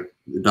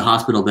the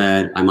hospital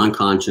bed, I'm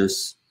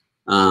unconscious,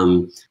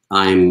 I'm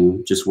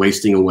just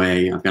wasting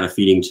away, I've got a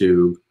feeding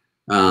tube,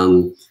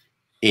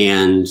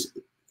 and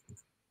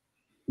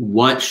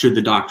what should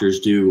the doctors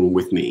do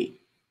with me?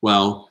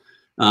 Well,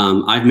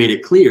 I've made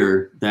it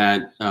clear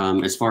that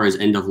as far as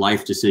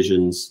end-of-life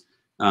decisions,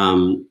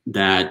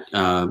 that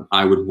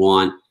I would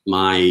want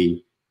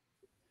I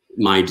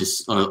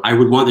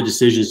would want the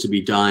decisions to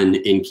be done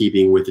in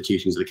keeping with the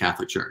teachings of the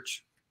Catholic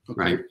Church,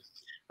 right?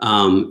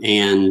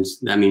 And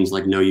that means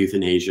like no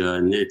euthanasia,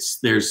 and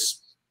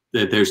there's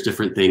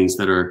different things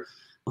that are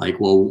like,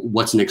 well,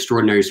 what's an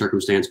extraordinary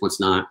circumstance, what's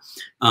not?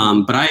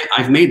 But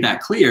I've made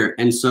that clear,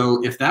 and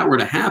so if that were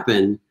to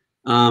happen,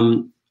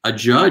 a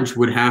judge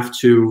would have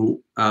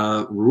to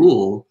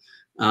rule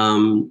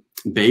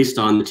based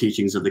on the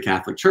teachings of the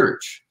Catholic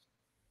Church.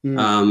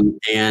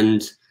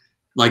 And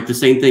like the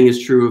same thing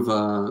is true of,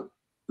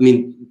 I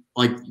mean,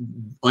 like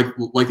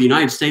the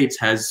United States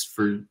has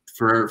for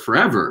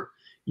forever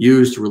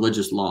used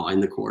religious law in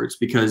the courts,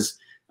 because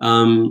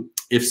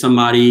if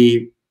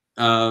somebody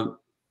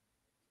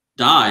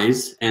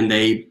dies and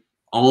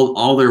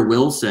all their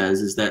will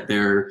says is that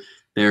their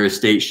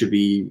estate should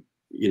be,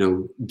 you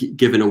know,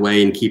 given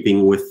away in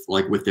keeping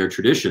with their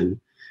tradition,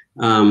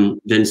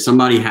 then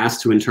somebody has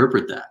to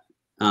interpret that.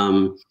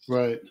 And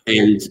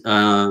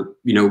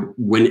you know,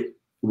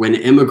 when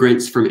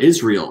immigrants from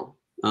Israel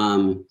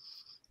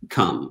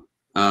come,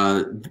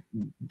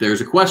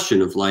 there's a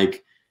question of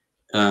like,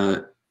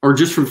 or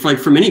just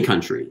from any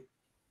country,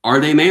 are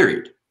they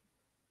married?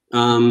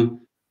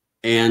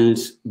 And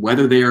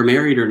whether they are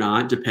married or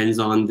not depends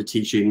on the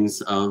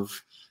teachings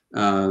of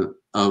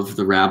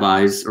the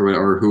rabbis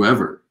or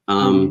whoever.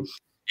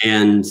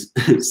 And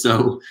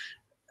so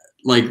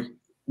like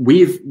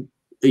we've,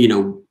 you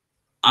know,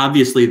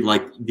 obviously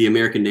like the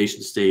American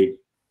nation state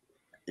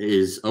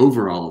is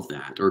over all of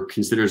that, or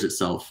considers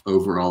itself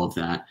over all of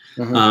that.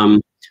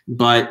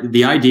 But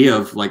the idea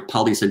of like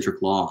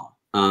polycentric law,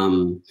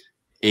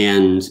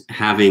 and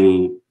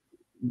having,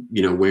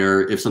 you know,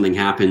 where if something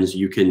happens,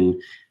 you can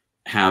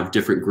have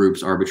different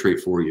groups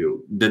arbitrate for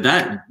you.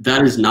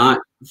 That is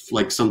not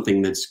like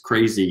something that's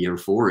crazy or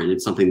foreign.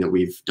 It's something that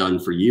we've done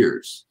for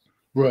years.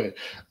 Right.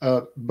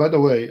 By the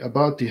way,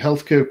 about the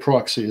healthcare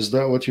proxy, is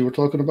that what you were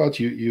talking about?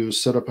 You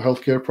set up a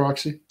healthcare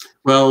proxy?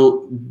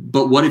 Well,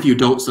 but what if you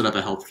don't set up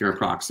a healthcare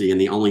proxy and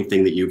the only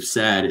thing that you've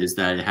said is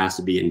that it has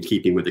to be in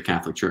keeping with the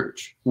Catholic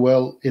Church?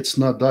 Well, it's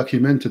not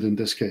documented in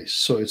this case,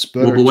 so it's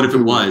better. Well, but what if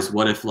it was?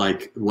 What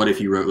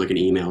if you wrote like an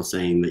email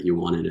saying that you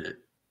wanted it?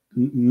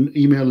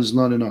 Email is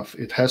not enough.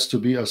 It has to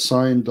be a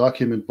signed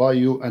document by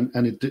you, and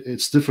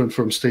it's different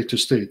from state to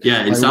state.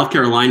 Yeah, in South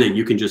Carolina,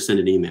 you can just send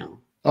an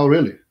email. Oh,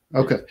 really?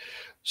 Okay.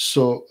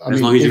 So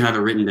as long as you have it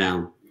written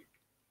down.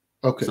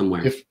 Okay.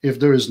 Somewhere. If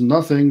there is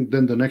nothing,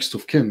 then the next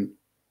of kin,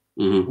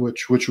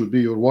 which would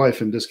be your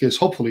wife in this case.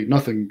 Hopefully,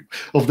 nothing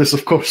of this,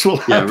 of course, will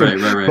happen.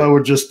 Yeah, right. But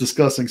we're just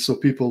discussing. So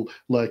people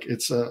like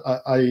it's.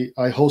 I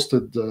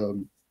hosted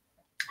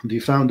the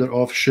founder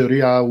of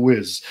Sharia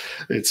Wiz.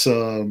 It's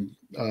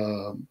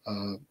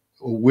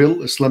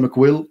Islamic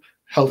will,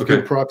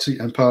 healthcare proxy,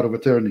 and power of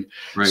attorney.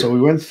 Right. So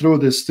we went through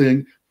this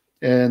thing,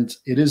 and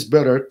it is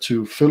better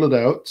to fill it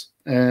out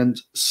and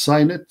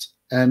sign it,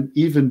 and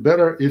even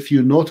better if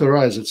you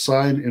notarize it,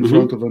 sign in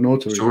front of a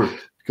notary,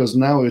 because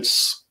now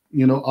it's,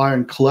 you know,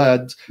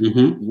 ironclad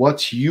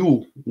what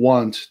you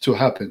want to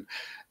happen.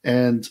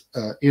 And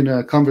in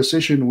a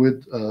conversation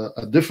with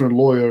a different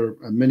lawyer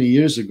many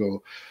years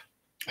ago,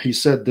 he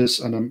said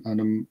this, and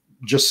I'm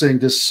just saying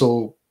this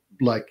so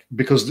like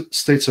because the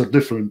states are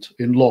different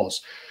in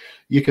laws.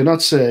 You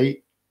cannot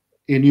say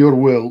in your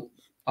will,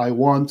 I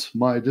want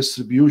my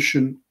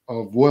distribution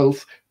of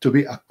wealth to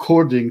be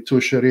according to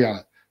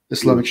Sharia,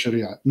 Islamic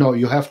Sharia. No,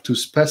 you have to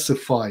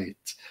specify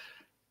it.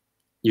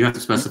 You have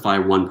to specify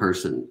one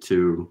person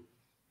to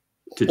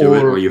do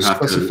it, or you have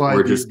specify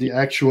to specify the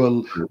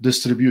actual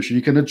distribution.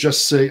 You cannot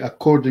just say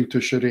according to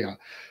Sharia.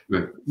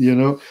 Right. You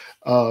know,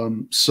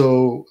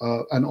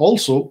 and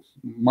also,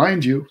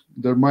 mind you,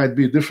 there might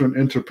be different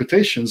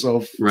interpretations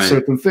of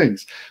certain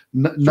things.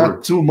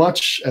 Not too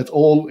much at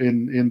all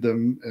in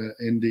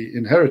the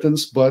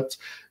inheritance, but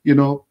you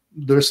know,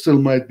 there still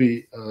might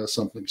be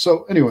something.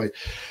 So anyway,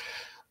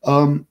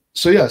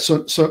 so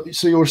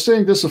you were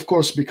saying this, of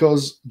course,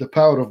 because the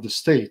power of the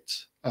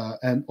state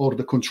or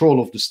the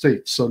control of the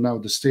state. So now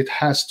the state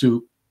has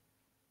to,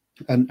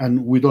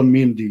 and we don't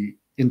mean the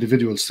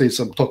individual states.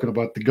 I'm talking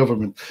about the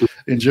government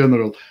in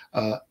general,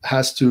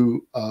 has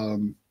to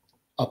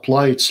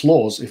apply its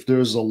laws. If there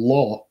is a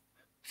law,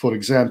 for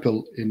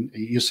example,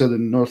 you said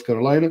in North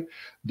Carolina,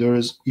 there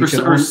is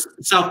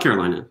South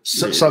Carolina.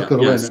 South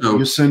Carolina. So,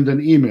 you send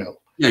an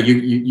email. Yeah,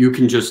 you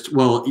can just,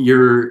 well,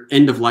 your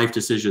end of life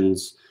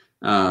decisions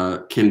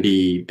can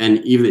be, and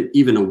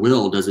even a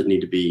will doesn't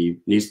need to be,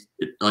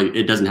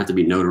 it doesn't have to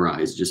be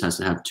notarized. It just has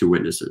to have two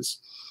witnesses.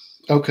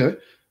 Okay,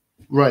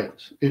 right.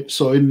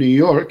 So in New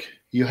York,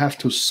 you have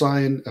to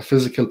sign a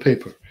physical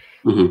paper.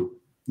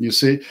 You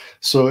see,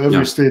 so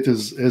every state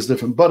is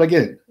different. But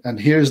again, and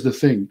here's the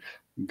thing: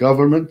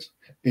 government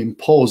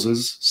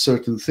imposes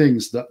certain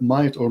things that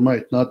might or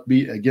might not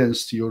be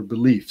against your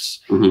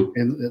beliefs.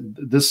 And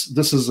this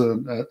is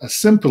a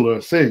simpler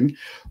thing,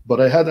 but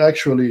I had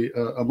actually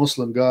a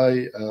Muslim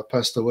guy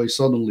passed away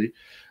suddenly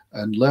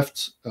and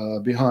left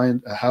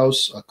behind a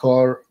house, a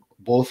car,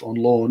 both on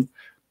loan,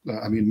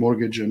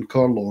 mortgage and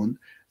car loan,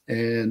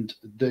 and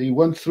they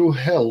went through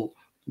hell,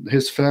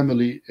 his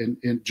family,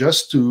 in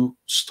just to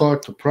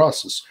start the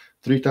process,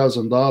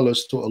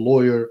 $3,000 to a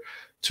lawyer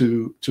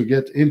to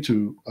get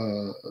into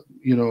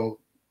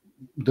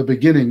the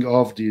beginning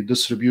of the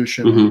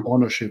distribution and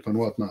ownership and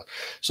whatnot.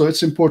 So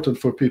it's important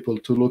for people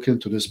to look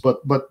into this, but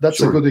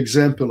that's a good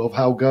example of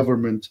how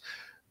government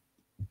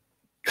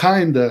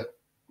kind of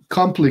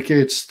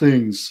complicates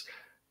things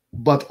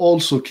but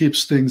also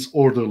keeps things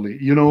orderly,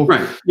 you know?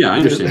 Right. Yeah, I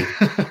understand.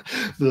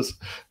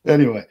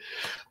 Anyway,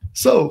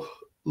 so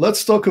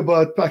let's talk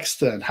about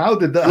Pakistan. How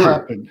did that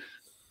happen?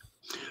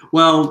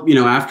 Well,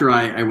 after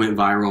I went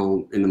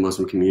viral in the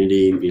Muslim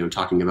community,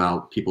 talking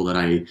about people that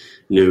I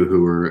knew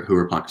who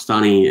were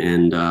Pakistani,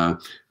 and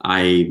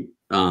I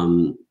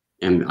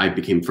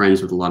became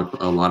friends with a lot of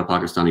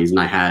Pakistanis, and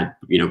I had,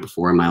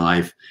 before in my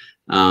life,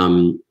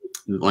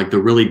 like the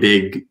really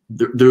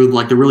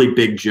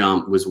big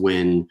jump was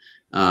when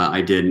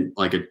I did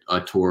like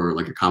a tour,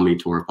 like a comedy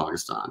tour of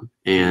Pakistan,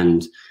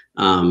 and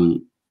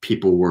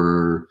people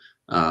were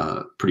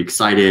pretty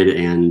excited,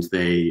 and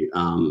they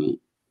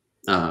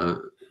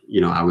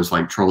I was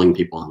like trolling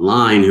people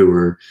online who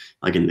were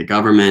like in the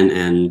government,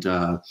 and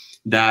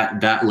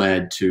that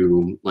led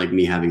to like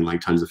me having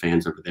like tons of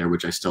fans over there,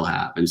 which I still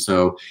have. And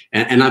so,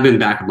 and I've been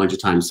back a bunch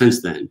of times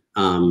since then.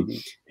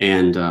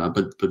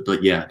 But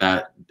yeah,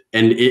 that,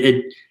 and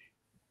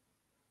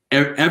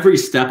every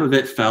step of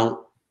it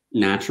felt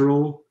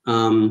natural.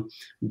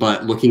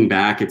 But looking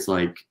back, it's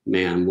like,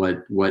 man,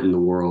 what in the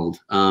world?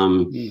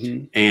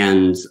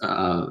 And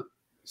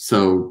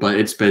so, but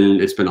it's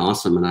been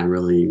awesome, and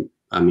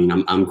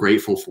I'm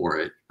grateful for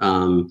it.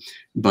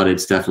 But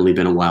it's definitely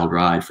been a wild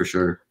ride for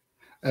sure.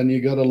 And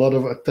you got a lot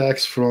of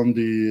attacks from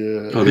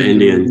the the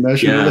Indian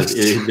nationalists.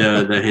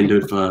 the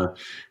Hindutva,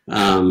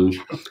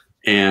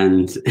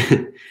 and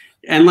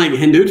like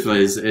Hindutva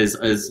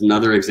is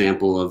another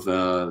example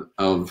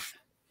of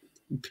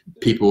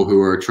people who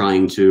are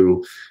trying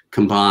to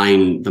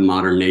combine the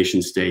modern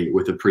nation state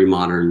with a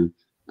pre-modern,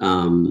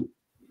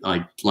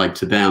 like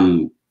to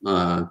them,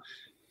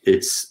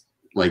 it's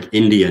like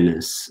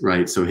Indianness,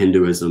 right? So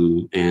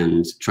Hinduism,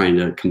 and trying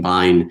to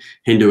combine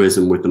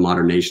Hinduism with the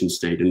modern nation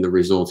state, and the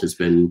result has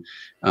been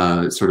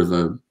sort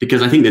of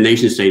because I think the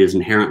nation state is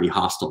inherently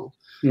hostile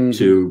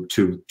to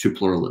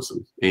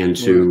pluralism and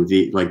to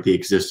the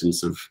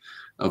existence of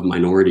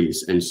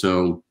minorities, and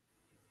so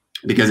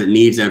because it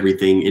needs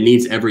everything, it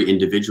needs every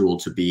individual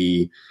to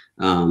be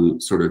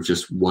sort of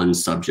just one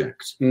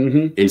subject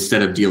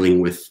instead of dealing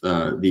with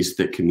these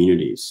thick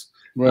communities.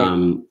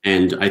 Right.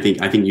 And I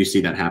think you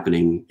see that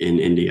happening in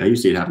India. You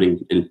see it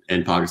happening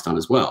in Pakistan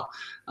as well.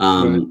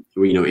 You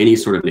know, any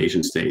sort of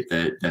nation state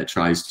that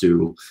tries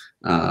to,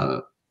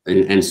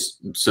 and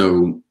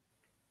so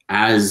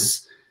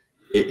as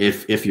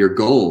if your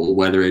goal,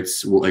 whether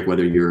it's like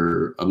whether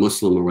you're a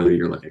Muslim or whether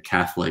you're like a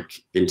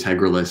Catholic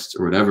integralist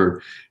or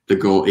whatever, the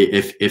goal,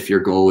 if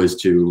your goal is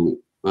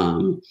to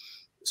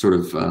sort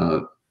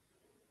of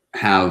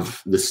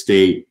have the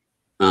state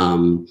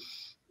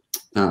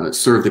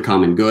serve the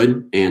common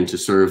good and to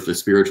serve the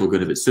spiritual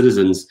good of its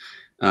citizens,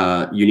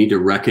 you need to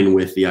reckon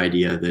with the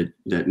idea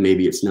that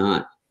maybe it's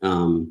not,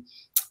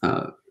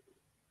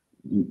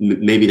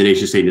 maybe the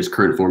nation state in its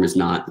current form is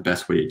not the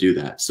best way to do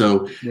that.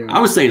 So I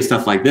was saying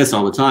stuff like this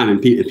all the time,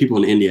 and people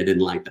in India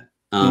didn't like that.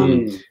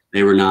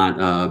 They were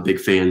not big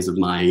fans of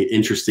my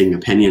interesting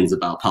opinions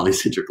about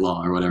polycentric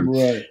law or whatever.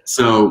 Right.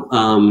 So,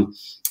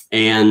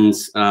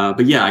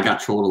 but yeah, I got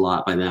trolled a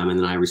lot by them, and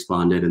then I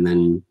responded, and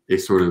then they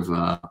sort of,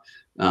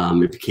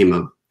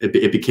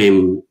 it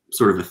became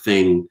sort of a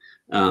thing.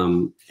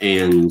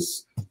 And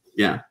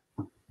yeah.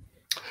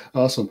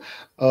 Awesome.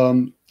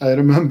 I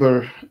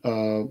remember,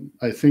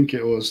 I think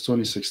it was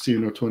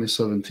 2016 or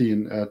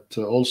 2017 at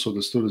also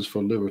the Students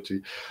for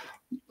Liberty.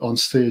 On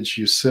stage,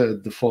 you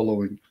said the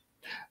following: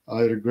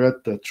 "I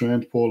regret that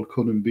Rand Paul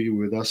couldn't be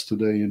with us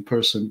today in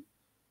person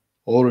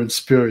or in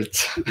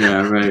spirit."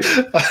 Yeah, right.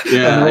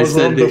 Yeah, I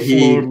said that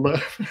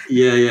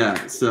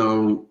yeah.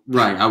 So,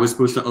 right, I was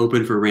supposed to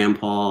open for Rand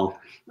Paul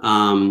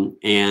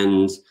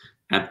and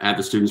at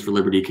the Students for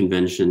Liberty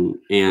convention,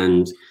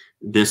 and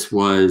this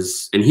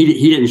was, and he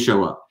didn't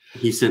show up.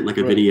 He sent like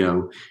a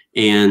video,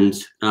 and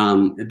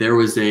there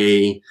was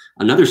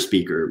another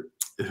speaker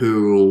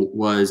who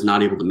was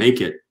not able to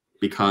make it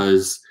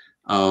because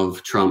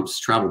of Trump's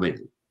travel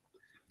ban.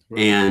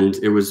 And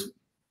it was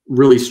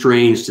really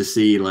strange to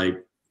see,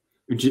 like,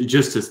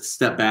 just to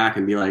step back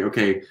and be like,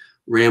 okay,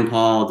 Rand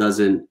Paul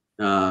doesn't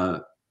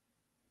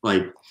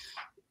like,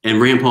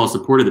 and Rand Paul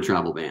supported the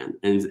travel ban,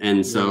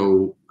 and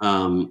so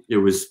it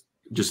was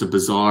just a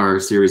bizarre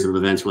series of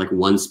events where like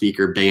one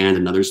speaker banned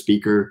another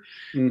speaker,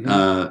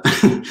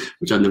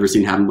 which I've never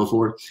seen happen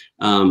before.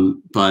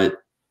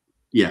 But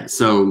yeah,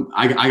 so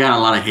I got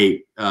a lot of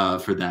hate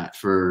for that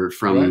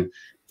from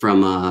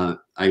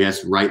I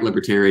guess right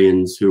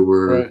libertarians who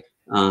were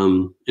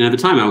and at the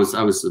time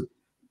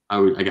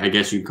I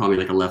guess you'd call me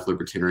like a left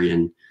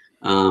libertarian,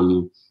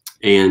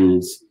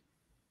 and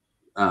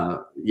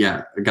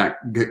yeah, got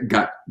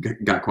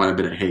quite a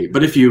bit of hate.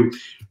 But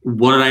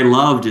what I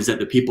loved is that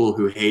the people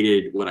who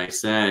hated what I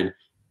said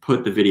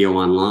put the video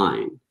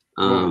online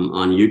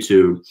on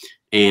YouTube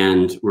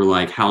and were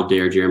like, "How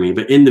dare Jeremy?"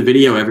 But in the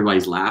video,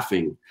 everybody's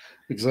laughing.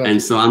 Exactly.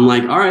 And so I'm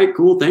like, all right,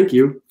 cool, thank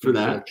you for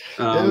that.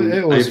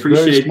 It was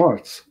very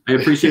smart. I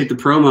appreciate the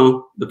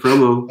promo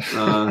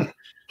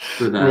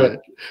for that. Right.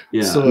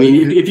 Yeah. So, I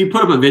mean, if you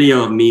put up a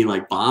video of me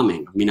like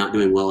bombing, me not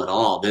doing well at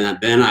all,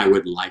 then I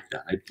wouldn't like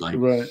that. I'd like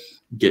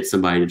get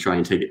somebody to try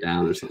and take it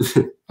down or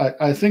something.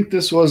 I think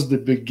this was the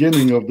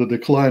beginning of the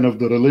decline of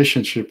the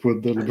relationship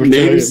with the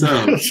libertarians.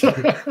 Maybe so.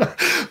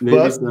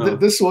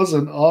 But this was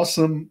an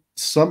awesome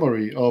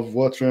summary of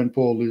what Rand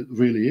Paul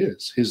really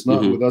is. He's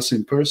not with us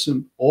in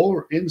person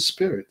or in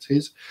spirit.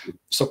 He's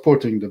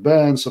supporting the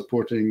ban,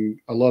 supporting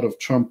a lot of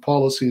Trump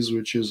policies,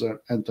 which is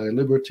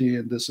anti-liberty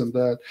and this and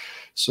that.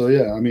 So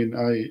yeah, I mean,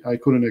 I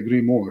couldn't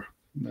agree more.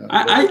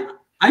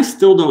 I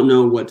still don't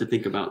know what to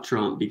think about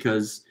Trump,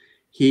 because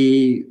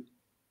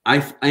I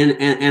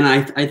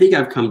think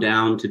I've come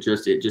down to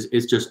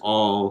it's just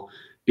all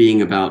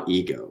being about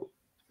ego.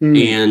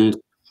 And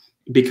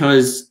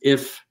because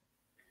if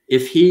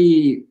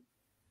he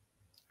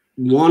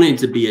wanted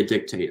to be a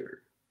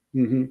dictator,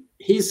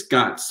 he's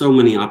got so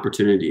many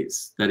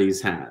opportunities that he's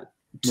had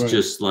to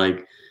just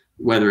like,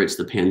 whether it's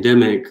the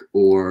pandemic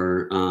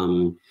or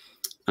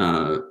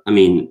I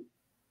mean,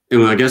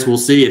 and I guess we'll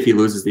see if he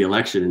loses the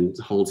election and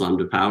holds on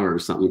to power or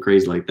something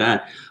crazy like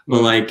that.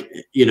 But like,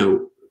 you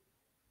know,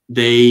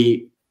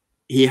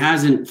 he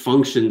hasn't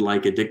functioned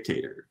like a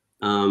dictator.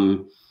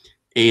 And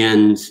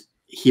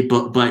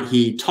but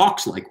he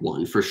talks like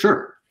one for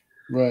sure.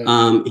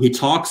 Right. He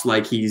talks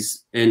like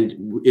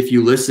and if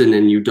you listen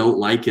and you don't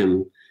like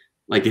him,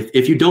 like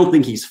if you don't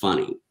think he's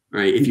funny,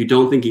 right? If you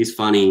don't think he's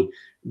funny,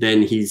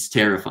 then he's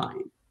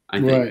terrifying,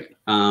 I think.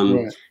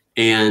 Right.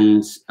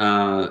 And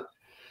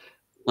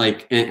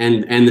like,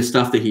 and the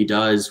stuff that he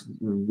does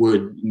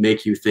would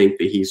make you think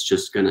that he's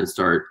just gonna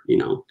start, you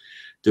know,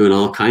 doing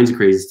all kinds of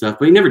crazy stuff,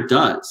 but he never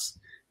does.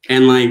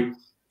 And like,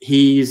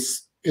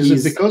 is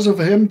it because of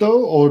him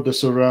though, or the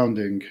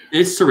surrounding?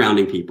 It's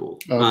surrounding people.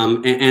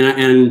 Okay.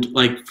 And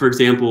like, for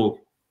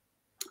example,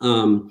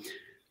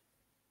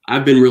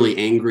 I've been really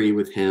angry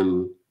with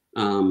him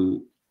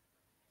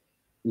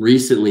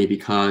recently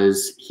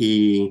because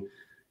he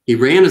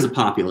ran as a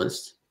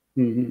populist,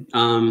 and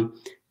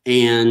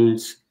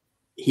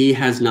he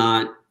has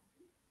not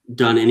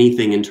done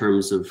anything in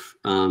terms of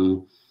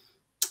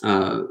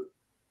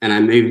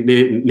and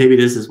maybe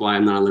this is why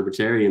I'm not a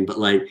libertarian, but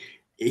like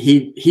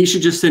he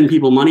should just send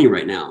people money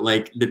right now.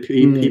 Like the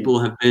people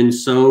have been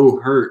so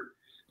hurt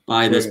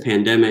by this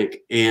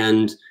pandemic,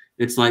 and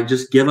it's like,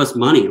 just give us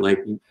money. Like,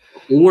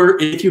 or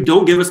if you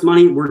don't give us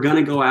money, we're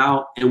gonna go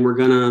out and we're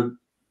gonna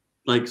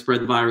like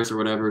spread the virus or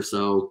whatever.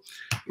 So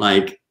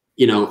like,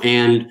 you know,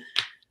 and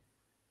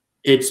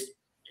it's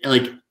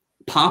like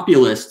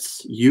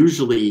populists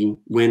usually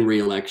win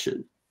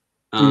re-election.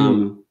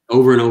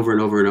 Over and over and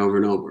over and over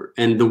and over.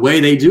 And the way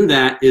they do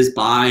that is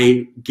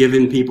by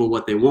giving people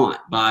what they want,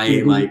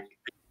 by like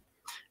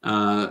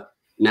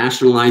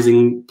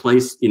nationalizing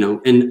place, you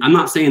know. And I'm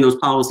not saying those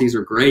policies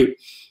are great,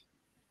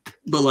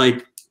 but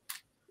like,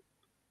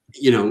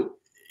 you know,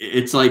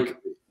 it's like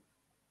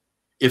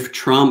if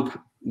Trump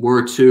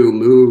were to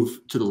move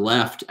to the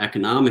left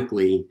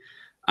economically,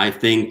 I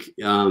think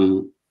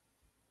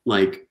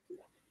like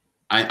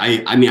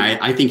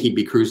I think he'd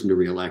be cruising to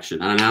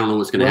re-election. And I don't know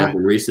what's going to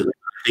happen recently.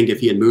 I think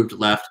if he had moved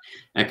left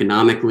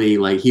economically,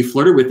 like he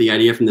flirted with the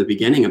idea from the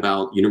beginning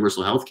about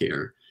universal health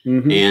care,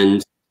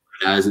 and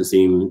that doesn't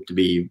seem to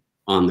be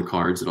on the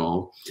cards at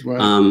all.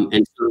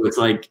 And so it's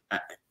like,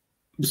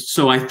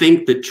 so I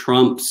think that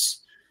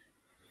Trump's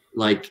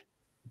like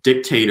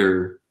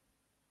dictator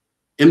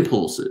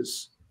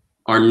impulses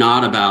are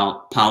not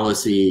about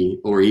policy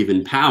or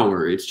even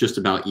power. It's just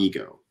about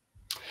ego.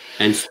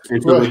 And so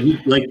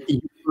like,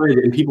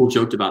 and people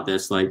joked about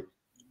this, like,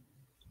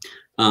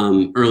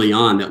 early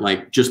on, that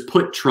like just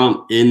put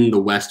Trump in the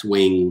West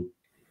Wing,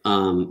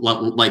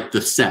 like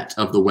the set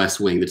of the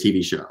West Wing, the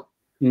TV show,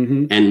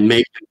 and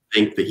make him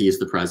think that he's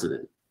the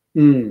president,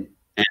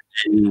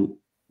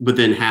 but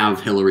then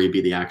have Hillary be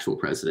the actual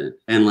president,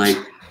 and like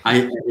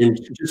and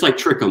just like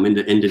trick him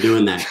into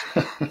doing that.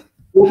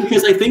 Well,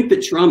 because I think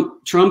that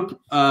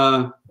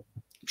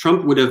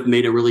Trump would have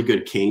made a really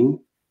good king,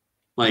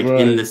 like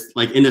in this,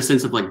 like in the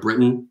sense of like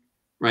Britain,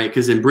 right?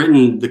 Because in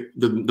Britain,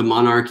 the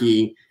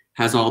monarchy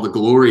has all the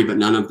glory, but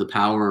none of the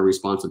power or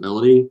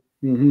responsibility.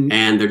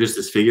 And they're just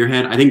this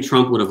figurehead. I think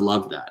Trump would have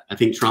loved that. I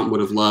think Trump would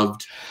have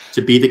loved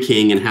to be the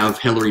king and have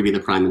Hillary be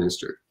the prime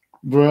minister.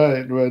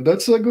 Right.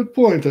 That's a good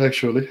point,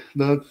 actually.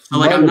 So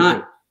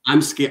like,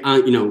 I'm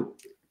scared, you know,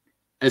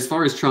 as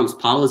far as Trump's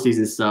policies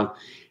and stuff,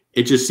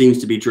 it just seems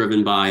to be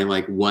driven by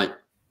like what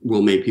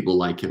will make people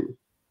like him.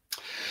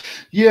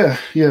 Yeah.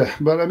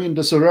 But I mean,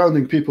 the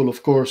surrounding people,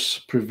 of course,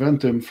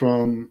 prevent him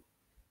from,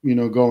 you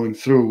know, going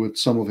through with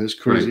some of his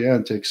crazy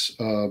antics.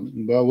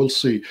 But we'll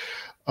see.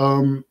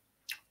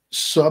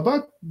 So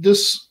about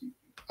this,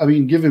 I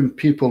mean, giving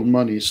people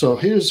money. So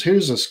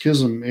here's a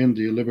schism in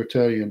the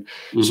libertarian.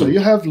 So you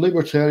have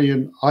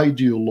libertarian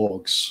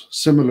ideologues,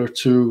 similar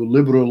to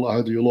liberal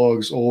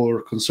ideologues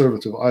or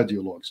conservative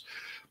ideologues,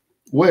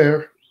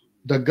 where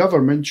the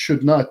government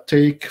should not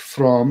take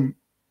from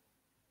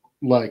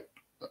like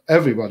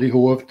everybody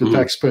who work, the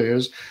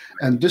taxpayers,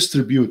 and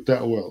distribute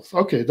that wealth.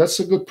 Okay, that's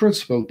a good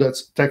principle.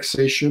 That's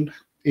taxation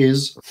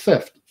is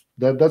theft.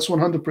 That's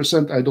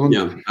 100%. I don't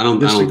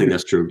think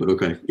that's true, but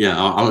okay. Yeah,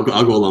 I'll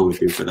go along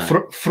with you for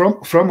that.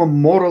 From a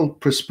moral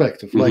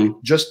perspective, like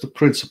just the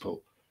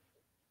principle.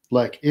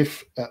 Like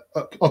if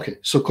okay,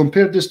 so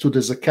compare this to the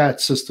zakat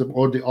system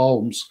or the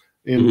alms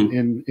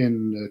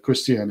in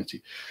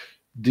Christianity.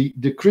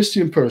 The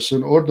Christian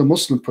person or the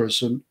Muslim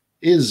person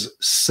is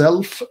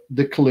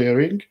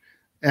self-declaring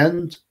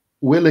and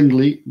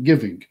willingly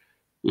giving.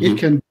 It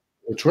can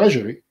be a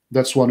treasury.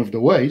 That's one of the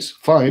ways.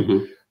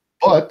 Fine.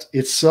 But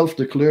it's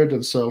self-declared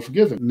and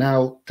self-given.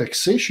 Now,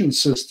 taxation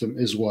system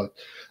is what?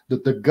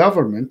 That the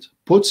government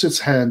puts its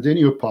hand in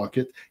your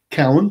pocket,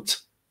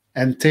 count,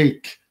 and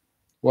take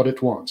what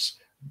it wants.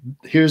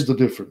 Here's the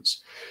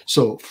difference.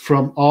 So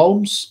from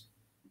alms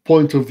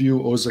point of view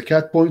or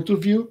zakat point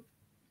of view,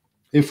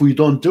 if we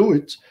don't do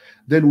it,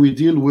 then we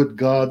deal with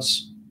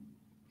God's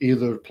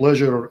either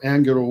pleasure or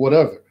anger or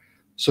whatever.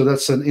 So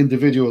that's an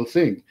individual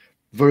thing.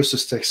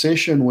 versus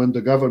taxation when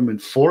the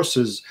government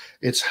forces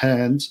its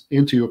hands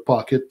into your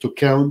pocket to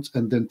count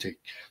and then take.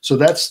 So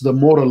that's the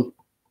moral,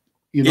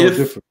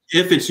 difference.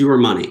 If it's your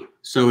money.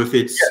 So if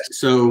it's Yes.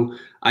 so,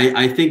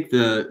 I think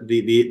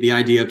the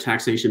idea of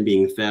taxation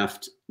being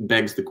theft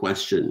begs the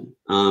question.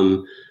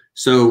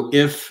 So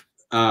if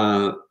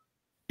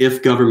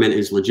government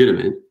is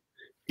legitimate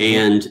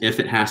and if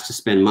it has to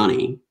spend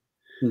money,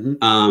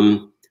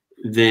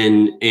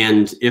 then,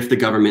 and if the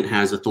government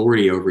has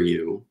authority over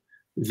you,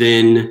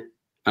 then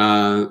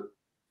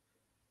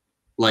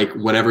like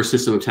whatever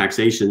system of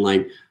taxation,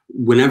 like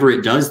whenever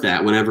it does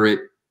that, whenever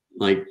it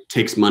like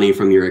takes money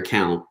from your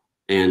account,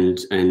 and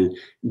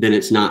then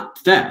it's not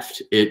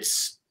theft,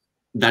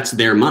 that's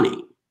their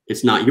money,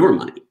 it's not your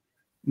money.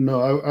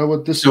 No, I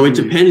would disagree. So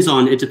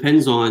it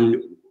depends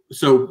on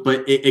so,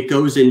 but it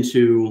goes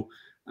into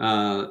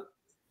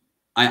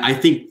I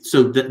think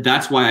so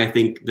that's why I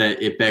think that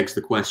it begs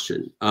the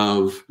question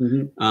of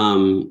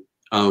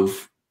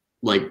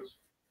like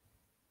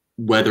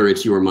whether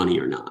it's your money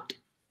or not.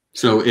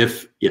 So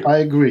I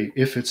agree.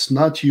 If it's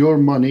not your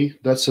money,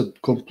 that's a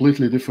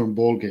completely different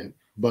ballgame.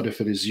 But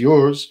if it is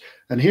yours,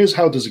 and here's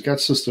how the zakat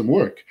system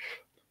work.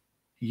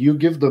 You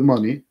give the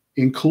money,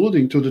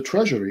 including to the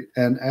treasury.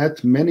 And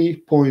at many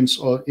points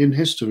in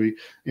history,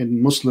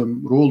 in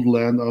Muslim ruled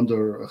land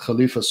under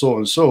Khalifa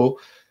so-and-so,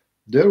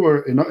 there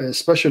were,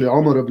 especially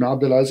Umar ibn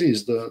Abdul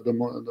Aziz,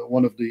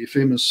 one of the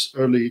famous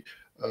early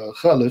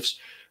caliphs,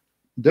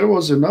 there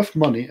was enough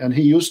money, and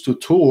he used to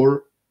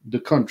tour the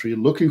country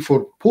looking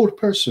for poor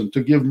person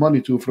to give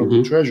money to from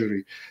the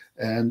treasury,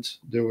 and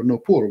there were no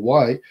poor.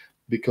 Why?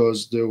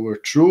 Because there were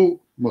true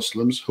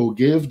Muslims who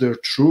gave their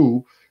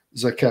true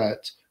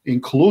zakat,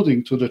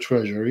 including to the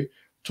treasury,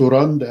 to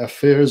run the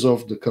affairs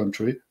of the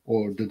country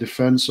or the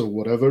defense or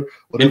whatever.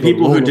 And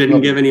people who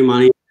didn't give any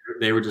money,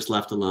 they were just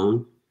left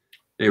alone.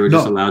 They were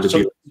just allowed to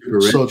be super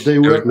rich. So they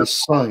were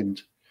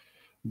assigned.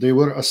 They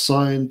were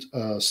assigned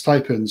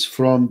stipends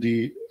from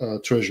the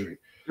treasury.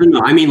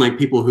 No, I mean like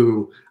people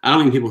who, I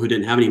don't mean people who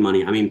didn't have any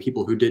money. I mean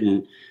people who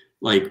didn't,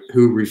 like,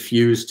 who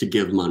refused to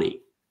give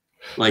money.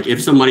 Like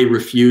if somebody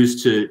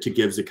refused to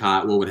give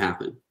zakat, what would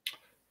happen?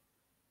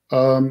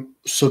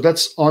 So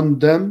that's on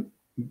them.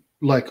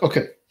 Like,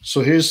 okay,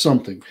 so here's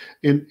something.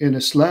 In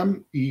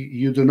Islam,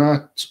 you do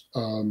not,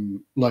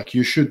 like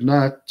you should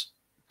not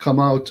come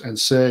out and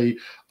say,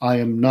 I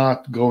am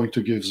not going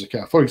to give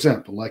zakat. For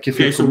example, like if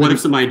so what if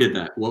somebody did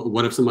that?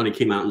 What if somebody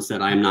came out and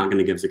said, I am not going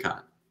to give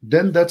zakat?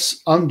 Then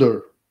that's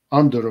under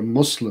a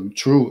Muslim,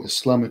 true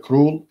Islamic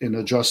rule in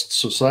a just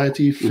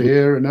society,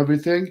 fair and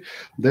everything.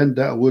 Then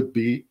that would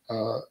be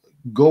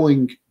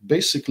going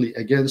basically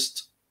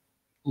against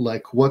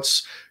like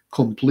what's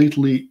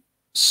completely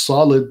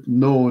solid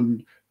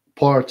known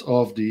part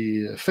of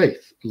the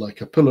faith, like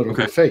a pillar of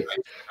the faith.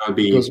 That would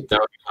be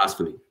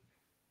blasphemy.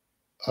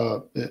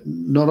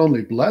 Not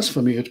only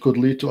blasphemy, it could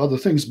lead to other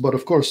things, but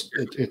of course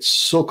it's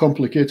so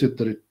complicated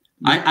that it.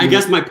 I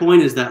guess my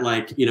point is that,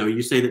 like, you know,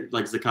 you say that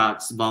like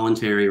zakat's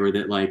voluntary or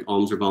that like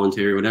alms are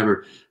voluntary or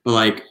whatever, but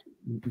like,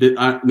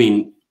 I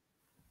mean,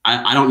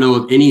 I don't know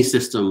of any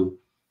system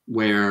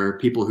where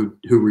people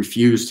who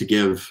refuse to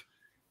give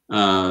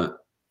zakat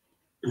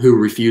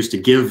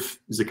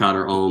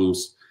or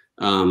alms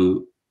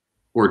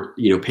or,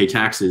 you know, pay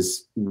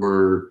taxes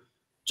were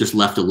just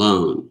left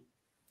alone.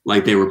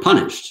 Like they were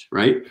punished,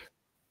 right?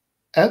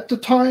 At the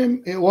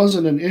time, it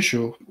wasn't an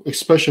issue,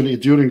 especially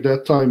during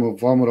that time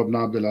of Umar ibn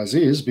Abdul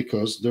Aziz,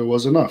 because there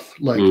was enough.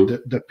 Like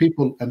the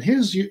people, and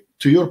here's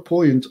to your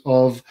point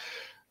of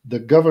the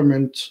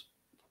government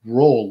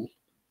role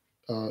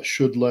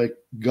should like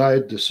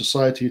guide the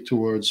society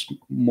towards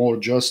more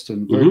just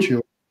and virtue.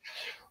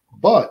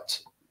 But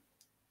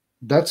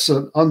that's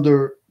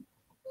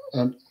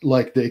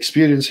like the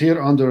experience here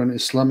under an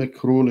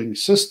Islamic ruling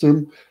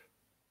system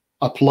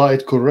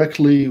applied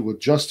correctly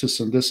with justice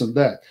and this and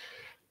that.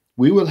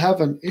 We will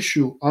have an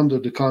issue under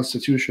the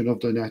Constitution of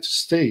the United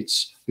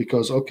States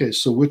because, okay,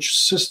 so which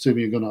system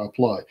you're going to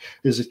apply?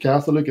 Is it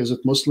Catholic? Is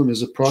it Muslim?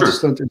 Is it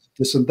Protestant? Is it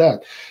this and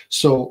that?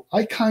 So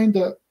I kind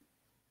of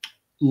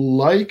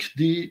like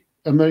the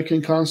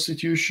American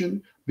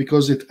Constitution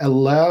because it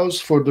allows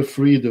for the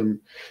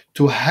freedom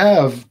to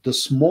have the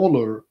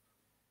smaller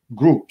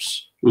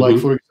groups. Like,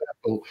 for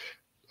example,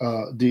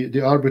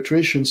 the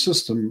arbitration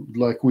system,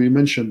 like we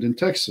mentioned in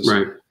Texas.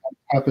 Right.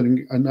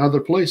 Happening in other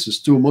places.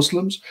 Two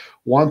Muslims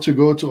want to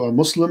go to a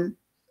Muslim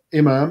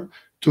imam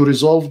to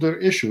resolve their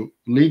issue,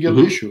 legal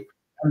issue,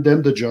 and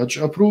then the judge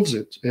approves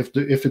it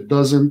if it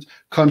doesn't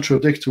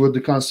contradict with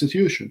the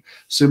Constitution.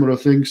 Similar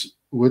things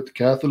with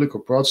Catholic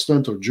or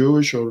Protestant or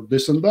Jewish or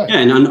this and that. Yeah,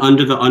 and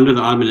under the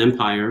Ottoman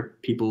Empire,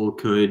 people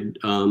could,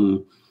 I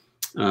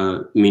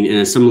mean, in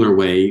a similar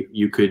way,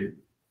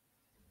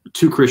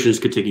 two Christians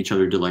could take each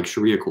other to like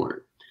Sharia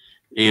court,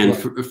 and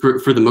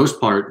for the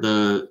most part,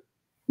 the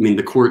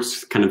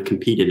courts kind of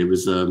competed. It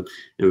was again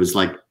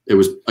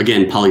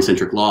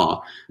polycentric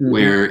law,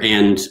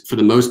 and for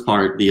the most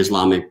part, the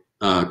Islamic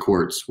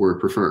courts were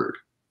preferred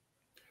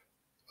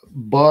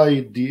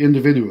by the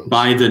individuals,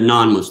 by the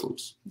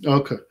non-Muslims.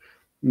 Okay,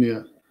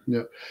 yeah.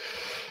 Yeah.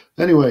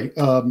 Anyway,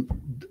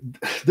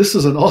 this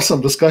is an awesome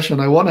discussion.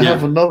 I want to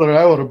have another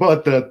hour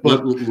about that.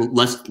 But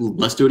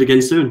let's do it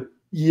again soon.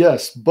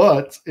 Yes,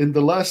 but in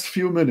the last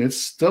few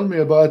minutes, tell me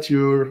about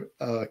your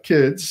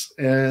kids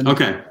and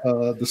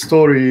the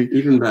story.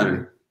 Even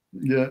better.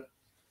 Yeah.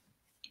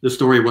 The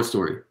story. What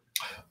story?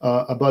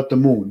 About the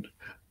moon.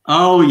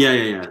 Oh,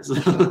 yeah.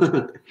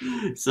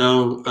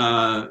 So,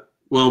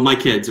 well, my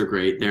kids are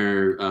great.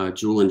 They're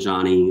Jewel and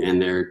Johnny,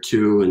 and they're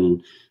 2,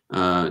 and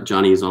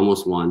Johnny is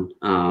almost 1.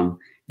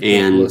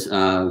 And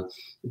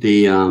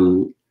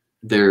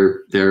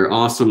they're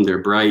awesome.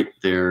 They're bright.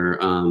 They're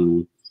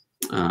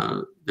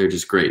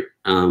just great.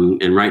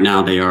 And right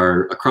now they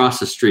are across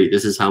the street.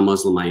 This is how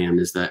Muslim I am,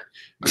 is that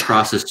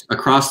across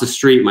the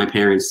street, my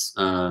parents,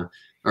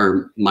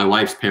 or my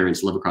wife's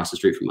parents, live across the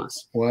street from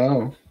us.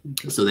 Wow.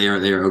 So they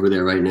are over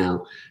there right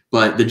now.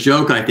 But the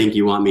joke, I think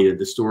you want me to,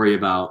 the story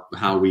about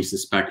how we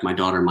suspect my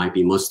daughter might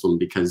be Muslim,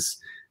 because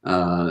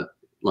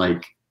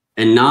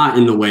and not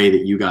in the way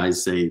that you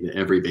guys say that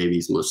every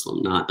baby's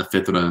Muslim, not the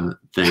fitra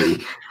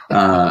thing.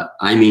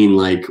 I mean,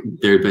 like,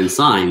 there have been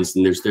signs,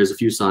 and there's a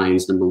few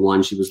signs. Number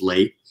 1, she was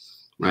late,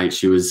 right?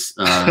 She was,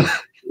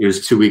 it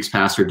was 2 weeks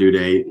past her due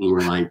date, and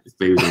we're like, this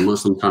baby's on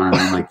Muslim time,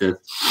 like this.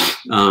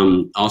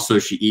 Also,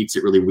 she eats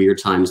at really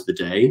weird times of the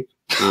day.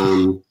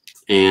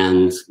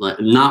 And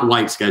not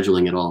white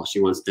scheduling at all. She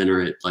wants dinner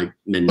at like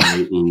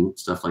midnight and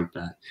stuff like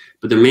that.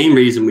 But the main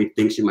reason we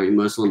think she might be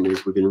Muslim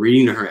is we've been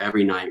reading to her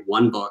every night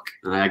one book.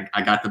 And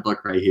I got the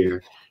book right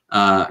here.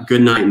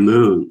 Good Night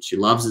Moon. She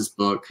loves this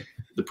book.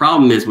 The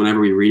problem is whenever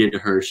we read it to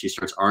her, she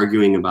starts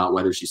arguing about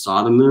whether she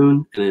saw the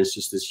moon. And it's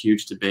just this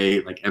huge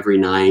debate like every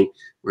night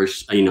where,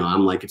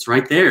 I'm like, it's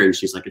right there. And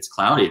she's like, it's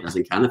cloudy. It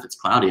doesn't count if it's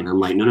cloudy. And I'm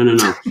like, no.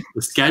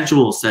 The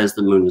schedule says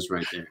the moon is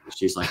right there. And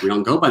she's like, we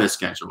don't go by the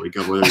schedule. We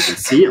go where we can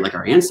see it like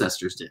our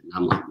ancestors did. And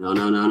I'm like, no.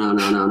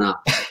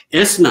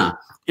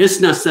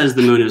 Isna says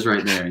the moon is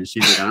right there. And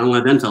she's like, I don't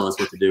let them tell us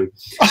what to do.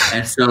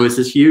 And so it's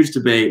this huge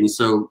debate. And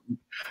so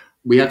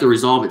we have to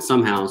resolve it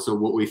somehow. So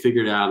what we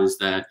figured out is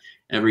that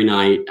every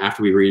night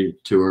after we read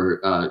it to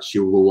her, she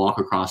will walk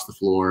across the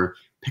floor,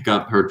 pick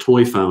up her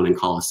toy phone and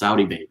call a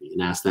Saudi baby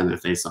and ask them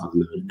if they saw the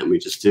moon. And we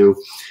just do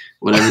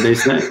whatever they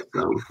say.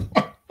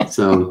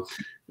 So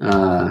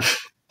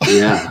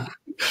yeah.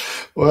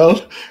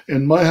 Well,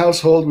 in my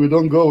household, we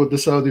don't go with the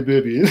Saudi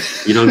baby.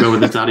 You don't go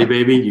with the Saudi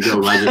baby? You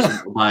go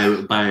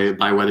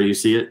by whether you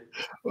see it?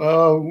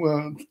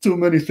 Well, too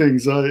many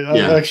things. I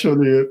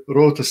actually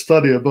wrote a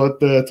study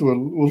about that.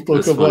 We'll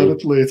talk about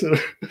it later.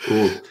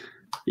 Cool.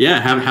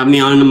 Yeah, have me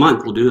on in a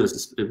month. We'll do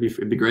this. It'd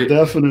be great.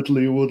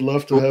 Definitely would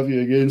love to have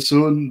you again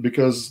soon,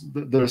 because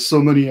there's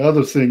so many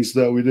other things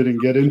that we didn't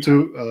get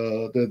into.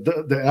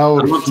 The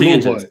hour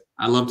flew by.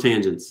 I love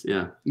tangents.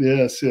 Yeah.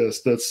 Yes.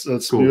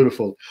 That's cool.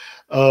 Beautiful.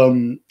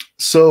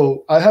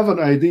 So I have an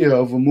idea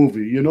of a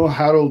movie. You know,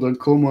 Harold and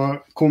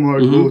Kumar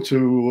go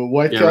to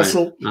White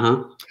Castle.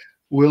 Right.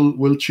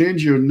 We'll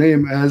change your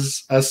name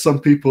as some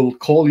people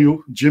call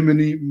you,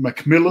 Jiminy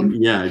McMillan.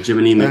 Yeah,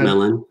 Jiminy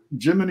McMillan.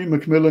 Jiminy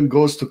McMillan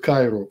goes to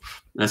Cairo.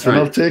 That's right.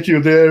 I'll take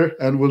you there,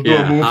 and we'll do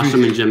a movie.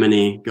 Hashim and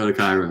Jiminy go to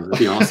Cairo. That'd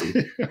be awesome.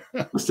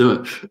 Let's do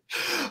it.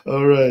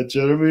 All right,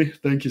 Jeremy.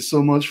 Thank you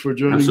so much for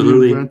joining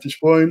me on Vantage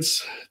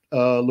Points.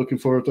 Looking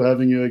forward to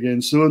having you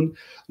again soon.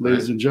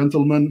 Ladies and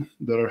gentlemen,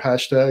 there are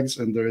hashtags,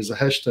 and there is a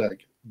hashtag.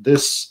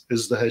 This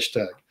is the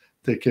hashtag.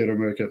 Take care,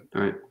 America.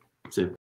 All right. See you.